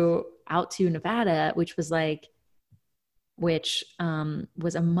to Nevada, which was a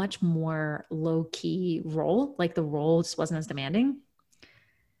much more low key role. Like the role just wasn't as demanding,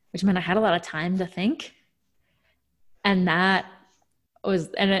 which meant I had a lot of time to think. And it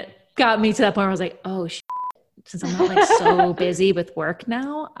got me to that point where I was like, oh shit, since I'm not like so busy with work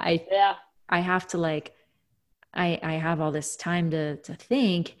now, I have to like, I have all this time to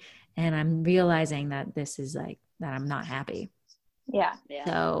think, and I'm realizing that this is like, that I'm not happy. Yeah.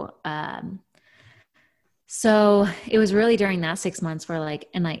 So it was really during that 6 months where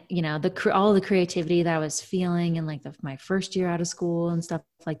all the creativity that I was feeling and like my first year out of school and stuff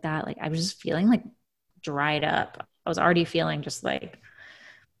like that, like I was just feeling like dried up. I was already feeling just like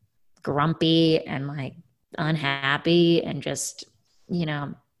grumpy and like unhappy and just,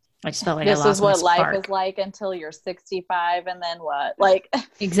 I just felt like I This is lost my what life spark. is like until you're 65, and then what? Like,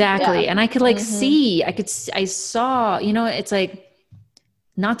 Exactly. yeah. And I could like Mhm. I saw, it's like,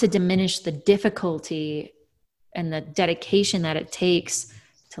 not to diminish the difficulty and the dedication that it takes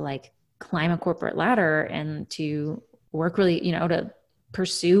to like climb a corporate ladder and to work really, to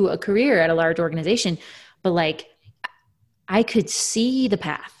pursue a career at a large organization. But like, I could see the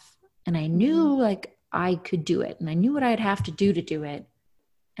path and I knew like I could do it and I knew what I'd have to do it.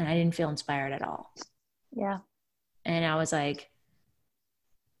 And I didn't feel inspired at all. Yeah. And I was like,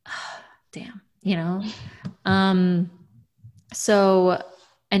 damn, so,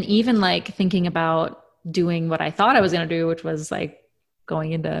 and even like thinking about doing what I thought I was going to do, which was like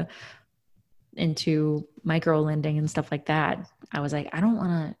going into micro lending and stuff like that. I was like, I don't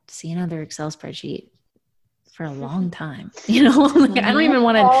want to see another Excel spreadsheet for a long time. Like, I don't even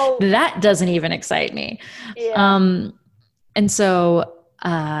want to, that doesn't even excite me. Yeah. And so,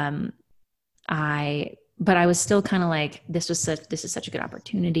 but I was still kind of like, this is such a good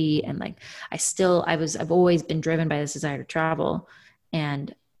opportunity. And like, I've always been driven by this desire to travel.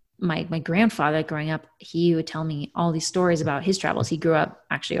 And my grandfather growing up, he would tell me all these stories about his travels. He grew up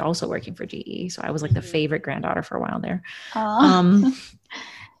actually also working for GE. So I was like the favorite granddaughter for a while there.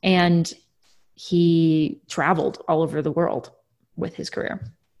 And he traveled all over the world with his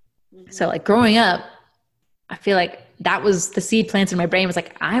career. So like growing up, I feel like that was the seed planted in my brain, was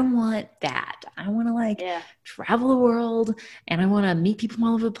like, I want that. I want to like travel the world and I want to meet people from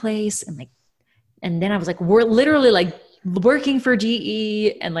all over the place. And then I was like, we're literally like working for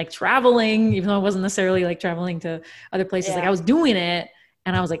GE and like traveling, even though I wasn't necessarily like traveling to other places. Like I was doing it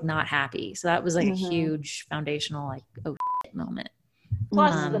and I was like not happy. So that was like a huge foundational, like, oh shit moment.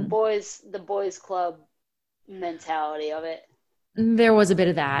 Plus the boys club mentality of it. There was a bit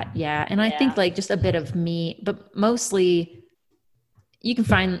of that. Yeah. And I think like just a bit of me, but mostly you can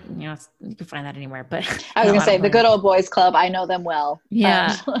find that anywhere, but I was going to say the good old boys club. I know them well.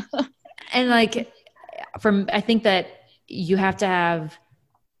 Yeah. And like I think that you have to have,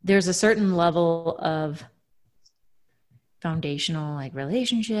 there's a certain level of foundational like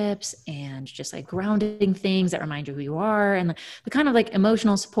relationships and just like grounding things that remind you who you are, and the kind of like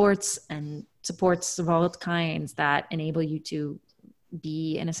emotional supports and supports of all kinds that enable you to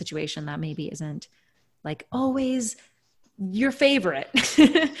be in a situation that maybe isn't like always your favorite.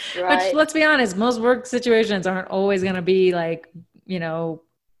 Right. Which, let's be honest, most work situations aren't always going to be like,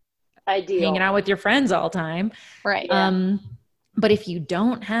 ideal, hanging out with your friends all the time. Right. But if you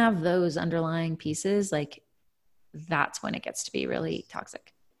don't have those underlying pieces, like that's when it gets to be really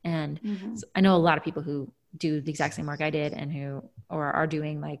toxic. And so I know a lot of people who do the exact same work I did and who are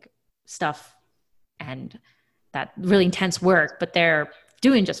doing like stuff and that really intense work, but they're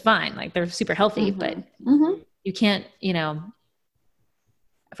doing just fine. Like they're super healthy, but you can't,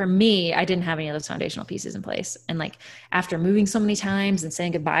 for me, I didn't have any of those foundational pieces in place. And like after moving so many times and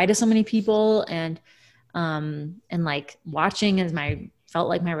saying goodbye to so many people and like watching as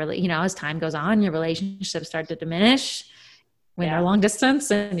as time goes on, your relationships start to diminish when they're long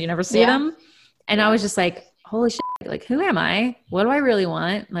distance and you never see them. And I was just like, holy shit, like, who am I? What do I really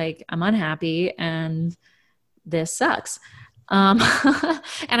want? Like, I'm unhappy and this sucks. And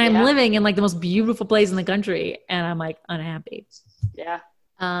I'm living in like the most beautiful place in the country and I'm like unhappy. Yeah.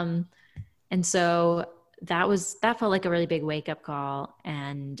 And so that felt like a really big wake up call.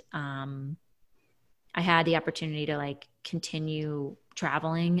 And, I had the opportunity to like continue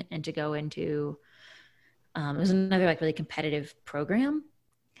traveling and to go into, it was another like really competitive program,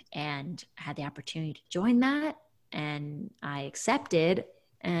 and I had the opportunity to join that and I accepted.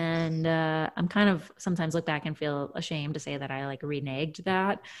 And, I'm kind of sometimes look back and feel ashamed to say that I like reneged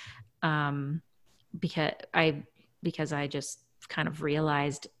that, because I just kind of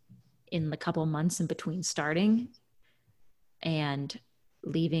realized in the couple months in between starting and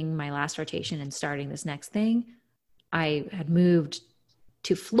leaving my last rotation and starting this next thing, I had moved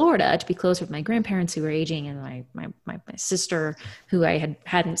to Florida to be closer with my grandparents who were aging, and my sister who I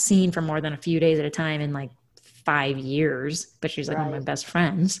hadn't seen for more than a few days at a time in like 5 years, but she's like one of my best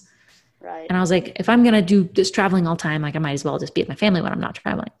friends. Right. And I was like, if I'm going to do this traveling all the time, like I might as well just be with my family when I'm not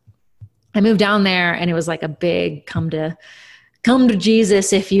traveling. I moved down there and it was like a big come to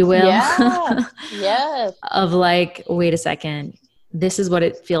Jesus, if you will. Yes. Of like, wait a second, this is what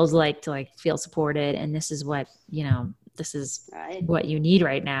it feels like to like feel supported. And this is what, this is what you need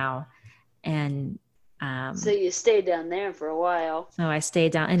right now. And, so you stayed down there for a while. So I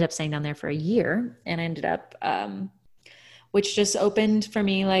ended up staying down there for a year, and I ended up, which just opened for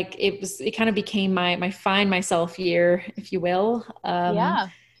me. Like it kind of became my find myself year, if you will.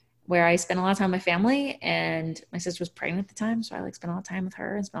 where I spent a lot of time with my family, and my sister was pregnant at the time. So I like spent a lot of time with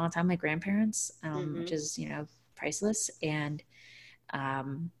her and spent a lot of time with my grandparents, which is, you know, priceless. And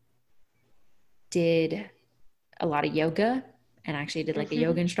did a lot of yoga, and actually did like a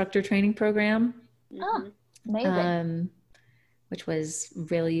yoga instructor training program. Oh, amazing. Which was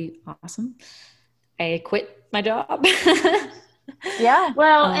really awesome. I quit my job. Yeah.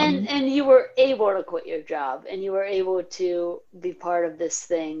 Well, and you were able to quit your job, and you were able to be part of this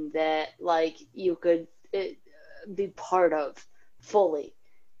thing that like you could be part of fully,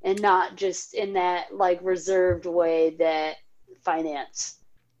 and not just in that like reserved way that finance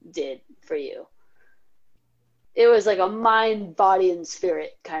did for you. It was like a mind, body, and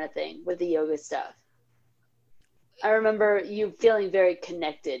spirit kind of thing with the yoga stuff. I remember you feeling very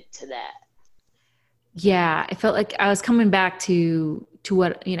connected to that. Yeah, I felt like I was coming back to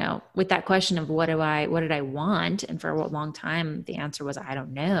what, you know, with that question of what did I want? And for a long time, the answer was, I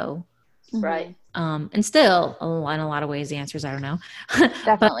don't know. Right. And still in a lot of ways, the answer is, I don't know.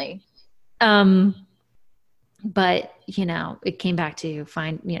 Definitely. But you know, it came back to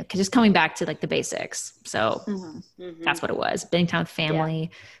just coming back to like the basics. So that's what it was. Spending time with family,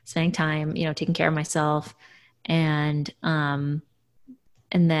 spending time, you know, taking care of myself. And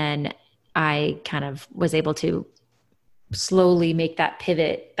then I kind of was able to slowly make that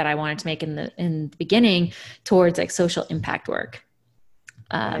pivot that I wanted to make in the beginning towards like social impact work.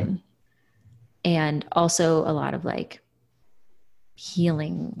 And also a lot of like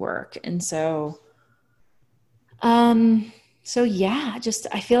healing work. And so yeah, just,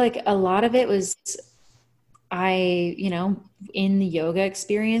 I feel like a lot of it was, you know, in the yoga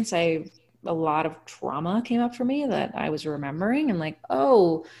experience, a lot of trauma came up for me that I was remembering, and like,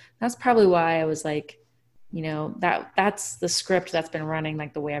 oh, that's probably why I was like, you know, that's the script that's been running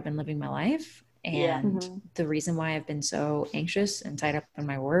like the way I've been living my life. And the reason why I've been so anxious and tied up in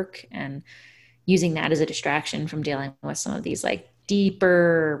my work, and using that as a distraction from dealing with some of these like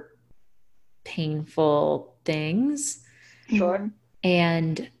deeper, painful things. Sure.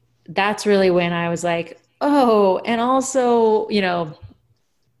 And that's really when I was like, oh, and also, you know,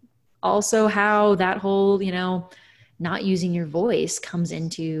 also how that whole, you know, not using your voice comes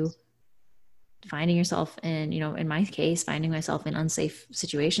into finding yourself in, you know, in my case, finding myself in unsafe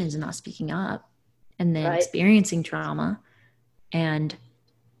situations and not speaking up, and then experiencing trauma. And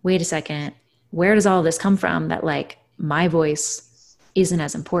wait a second, where does all this come from? That like my voice isn't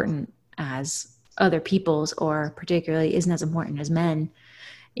as important as other people's, or particularly isn't as important as men,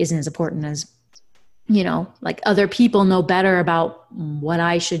 isn't as important as, you know, like other people know better about what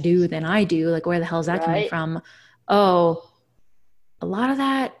I should do than I do. Like, where the hell is that coming from? Oh, a lot of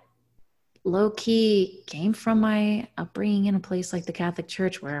that low key came from my upbringing in a place like the Catholic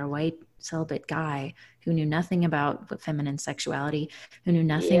Church, where a white celibate guy who knew nothing about feminine sexuality, who knew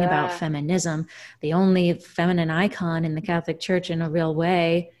nothing about feminism, the only feminine icon in the Catholic Church in a real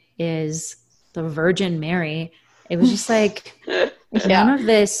way is the Virgin Mary. It was just like, none of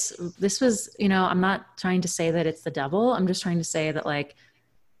this was, you know, I'm not trying to say that it's the devil. I'm just trying to say that like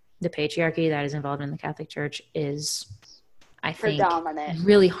the patriarchy that is involved in the Catholic Church is, I think, predominant,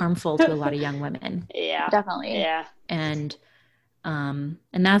 really harmful to a lot of young women. Yeah, definitely. Yeah. And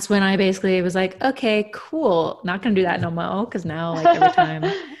that's when I basically was like, okay, cool. Not going to do that no more. Cause now like every time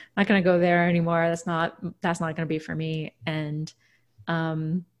I'm not going to go there anymore. That's not going to be for me. And,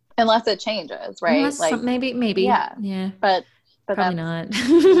 unless it changes, right? Unless like maybe. Yeah. But probably not.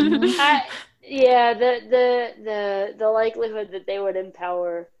 The likelihood that they would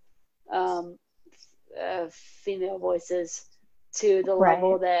empower, female voices to the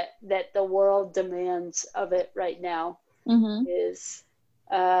level that the world demands of it right now is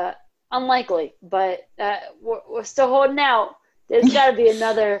unlikely, but we're still holding out. There's got to be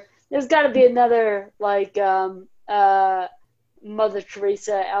another like Mother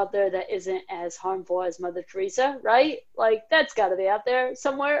Teresa out there that isn't as harmful as Mother Teresa, right? Like that's got to be out there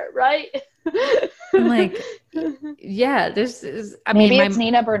somewhere, right? I'm like, yeah, maybe it's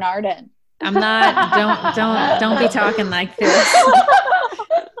Nina Bernardin. I'm not. Don't be talking like this.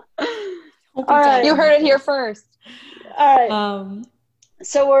 All right, you heard it here first. All right.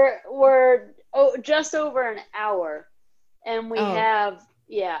 So we're just over an hour, and we have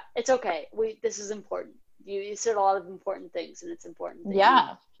it's okay. This is important. You said a lot of important things, and it's important.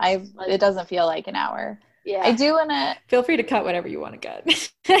 Yeah, it doesn't feel like an hour. Yeah, I do want to. Feel free to cut whatever you want to cut.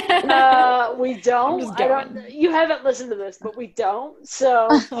 We don't. I don't. You haven't listened to this, but we don't. So.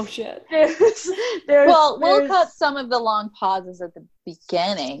 Oh shit. We'll cut some of the long pauses at the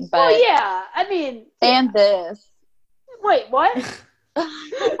beginning, but. Well, yeah. I mean. And this. Wait, what? I'm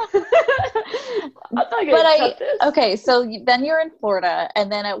not gonna cut this. Okay, so then you're in Florida,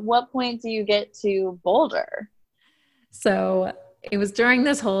 and then at what point do you get to Boulder? So it was during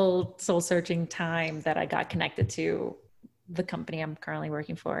this whole soul searching time that I got connected to the company I'm currently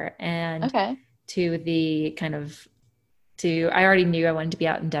working for, and to the kind of I already knew I wanted to be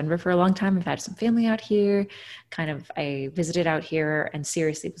out in Denver for a long time. I've had some family out here. I visited out here and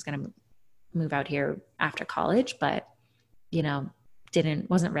seriously was going to move out here after college, but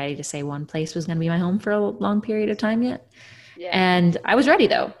wasn't ready to say one place was going to be my home for a long period of time yet. Yeah. And I was ready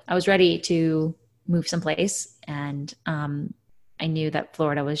though. I was ready to move someplace. And I knew that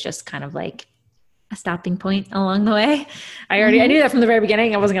Florida was just kind of like a stopping point along the way. I knew that from the very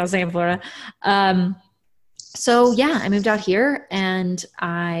beginning. I wasn't going to stay in Florida. So yeah, I moved out here and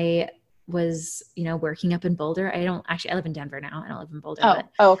I was, working up in Boulder. I live in Denver now. I don't live in Boulder.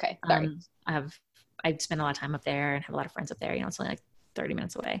 Okay. Sorry. I spend a lot of time up there and have a lot of friends up there. It's only like 30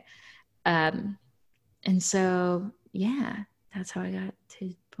 minutes away. And so, yeah, that's how I got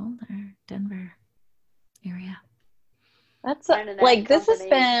to Boulder, Denver area. That's this has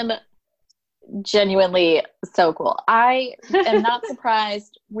been genuinely so cool. I am not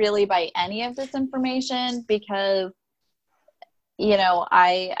surprised really by any of this information because,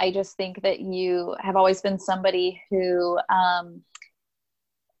 I just think that you have always been somebody who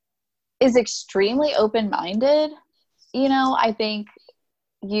is extremely open-minded. I think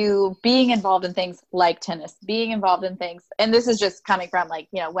you being involved in things like tennis, being involved in things, and this is just coming from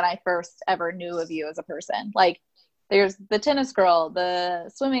when I first ever knew of you as a person, there's the tennis girl, the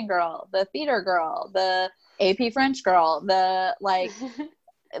swimming girl, the theater girl, the AP French girl, the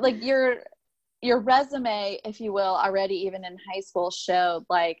your resume, if you will, already even in high school showed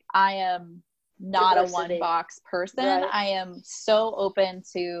I am not diversity. A one box person. Right. I am so open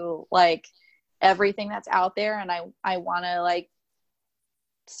to everything that's out there and I want to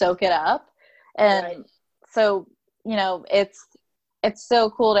soak it up. And so, it's so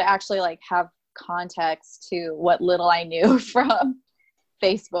cool to actually have context to what little I knew from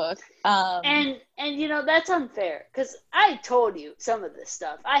Facebook. And that's unfair because I told you some of this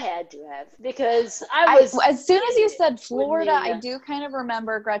stuff I had to have because I was as soon as you said Florida, I do kind of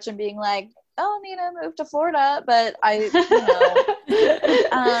remember Gretchen being like, "Oh, Nina moved to Florida," but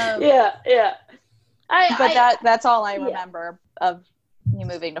yeah. That's all I remember of you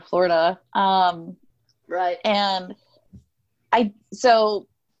moving to Florida. Right. And so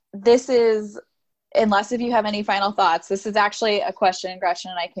this is, unless if you have any final thoughts, this is actually a question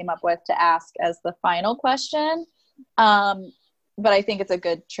Gretchen and I came up with to ask as the final question. But I think it's a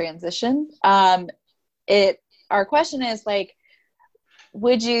good transition. Our question is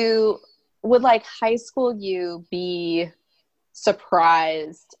would high school you be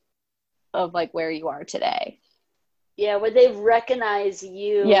surprised of where you are today? Yeah, would they recognize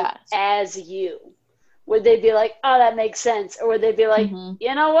you as you? Would they be like, "Oh, that makes sense," or would they be like,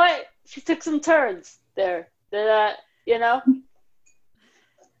 "You know what? She took some turns there." What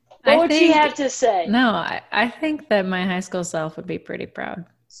would she have to say? No, I think that my high school self would be pretty proud.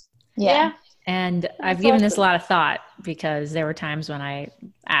 Yeah. And I've given this a lot of thought because there were times when I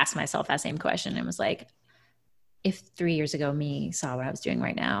asked myself that same question and was like, if 3 years ago me saw what I was doing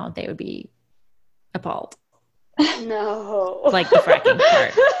right now, they would be appalled. No. The fracking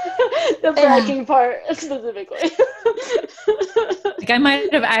part. The fracking part specifically. I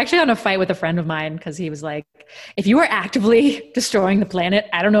actually got in a fight with a friend of mine because he was like, if you were actively destroying the planet,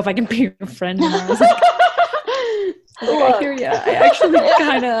 I don't know if I can be your friend. And I was like, I hear you. I actually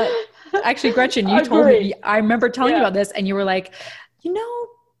actually, Gretchen, you told me, I remember telling you about this and you were like,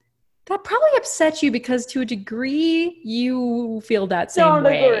 that probably upsets you because to a degree you feel that same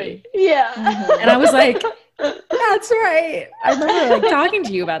way. Agree. Yeah. And I was like, that's right. I remember talking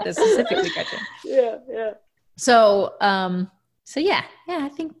to you about this specifically, Gretchen. Yeah. So yeah, I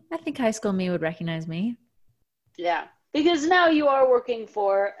think high school me would recognize me. Yeah, because now you are working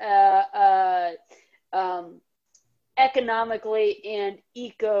for economically and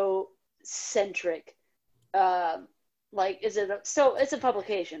eco-centric. It's a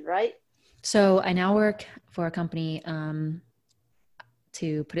publication, right? So I now work for a company.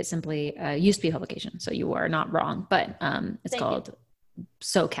 To put it simply, used to be a publication. So you are not wrong, but it's called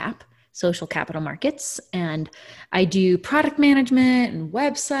SoCap, Social Capital Markets. And I do product management and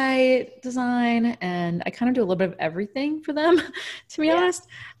website design, and I kind of do a little bit of everything for them, to be honest.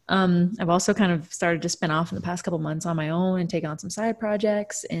 I've also kind of started to spin off in the past couple months on my own and take on some side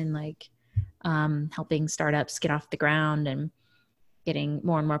projects in helping startups get off the ground and getting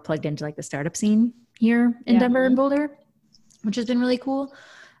more and more plugged into the startup scene here in Denver and Boulder, which has been really cool.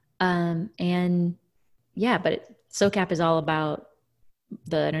 But SoCap is all about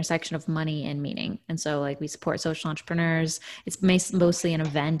the intersection of money and meaning. And so like we support social entrepreneurs. It's mostly an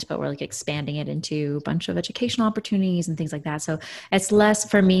event, but we're like expanding it into a bunch of educational opportunities and things like that. So it's less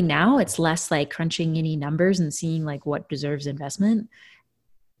for me now, it's less like crunching any numbers and seeing like what deserves investment.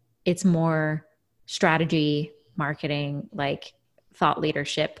 It's more strategy, marketing, like thought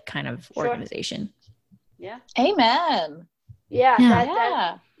leadership kind of organization. Yeah. Amen. Yeah. Yeah.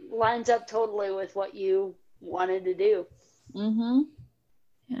 That lines up totally with what you wanted to do. Mm-hmm.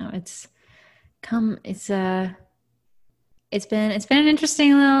 You know, it's been an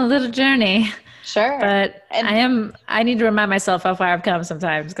interesting little journey. Sure. But I need to remind myself how far I've come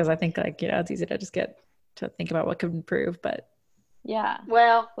sometimes, because I think like, you know, it's easy to just get to think about what could improve, but yeah.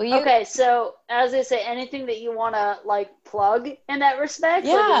 Well, okay. So as I say, anything that you want to like plug in that respect?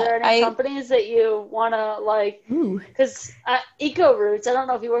 Yeah. Like, is there any companies that you want to like, because Eco Roots, I don't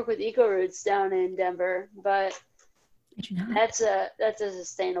know if you work with Eco Roots down in Denver, but that's a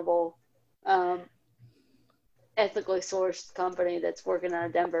sustainable, ethically sourced company that's working out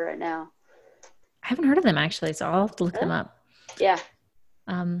of Denver right now. I haven't heard of them actually, so I'll have to look them up. Yeah.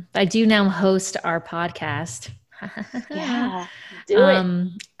 I do now host our podcast. Yeah. Do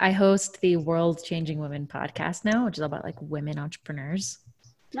it. I host the World Changing Women podcast now, which is all about like women entrepreneurs.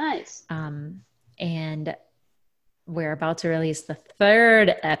 Nice. And we're about to release the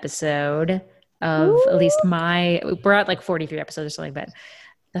 3rd episode of at least we're at like 43 episodes or something, but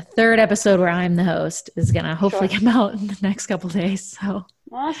the 3rd episode where I'm the host is going to hopefully come out in the next couple of days. So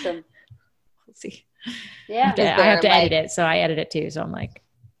awesome. We'll see. Yeah. I have to edit it. So I edit it too. So I'm like,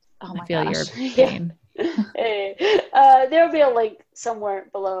 I feel your pain. Hey, there'll be a link somewhere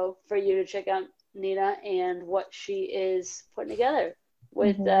below for you to check out Nina and what she is putting together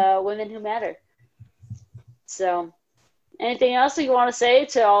with Women Who Matter. So anything else that you want to say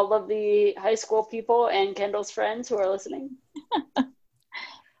to all of the high school people and Kendall's friends who are listening?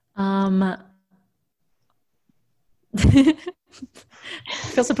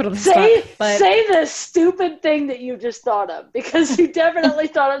 Feels to put on the spot, but say the stupid thing that you just thought of, because you definitely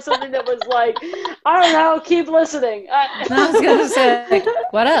thought of something that was like, I don't know, keep listening. I was gonna say,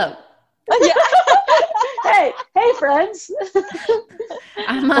 what up? hey friends.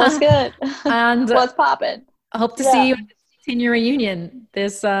 What's good? And what's poppin'? I hope to see you at the 10-year reunion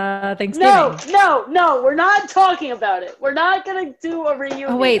this Thanksgiving. No, we're not talking about it. We're not gonna do a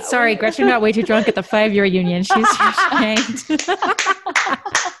reunion. Oh wait, sorry, Gretchen got way too drunk at the 5-year reunion. She's shamed.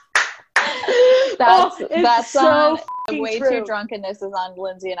 That's so way true. too drunkenness is on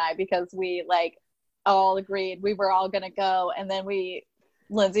Lindsay and I, because we like all agreed we were all gonna go, and then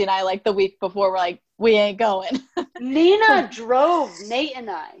Lindsay and I, like the week before, we're like, we ain't going. Nina drove Nate and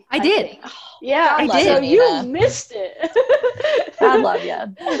I did. think. Yeah, I did. So you missed it. I love you.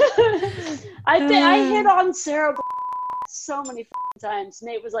 I hit on Sarah so many times.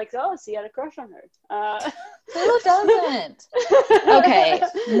 Nate was like, "Oh, so you had a crush on her." Who doesn't? Okay,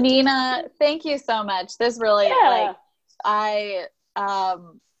 Nina, thank you so much. This really,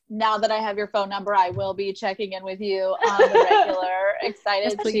 now that I have your phone number, I will be checking in with you on the regular.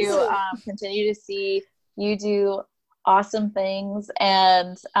 Excited to continue to see you do awesome things.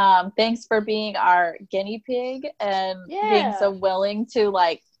 And thanks for being our guinea pig and being so willing to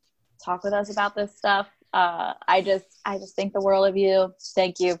like talk with us about this stuff. I just think the world of you.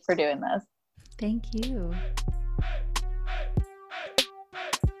 Thank you for doing this. Thank you.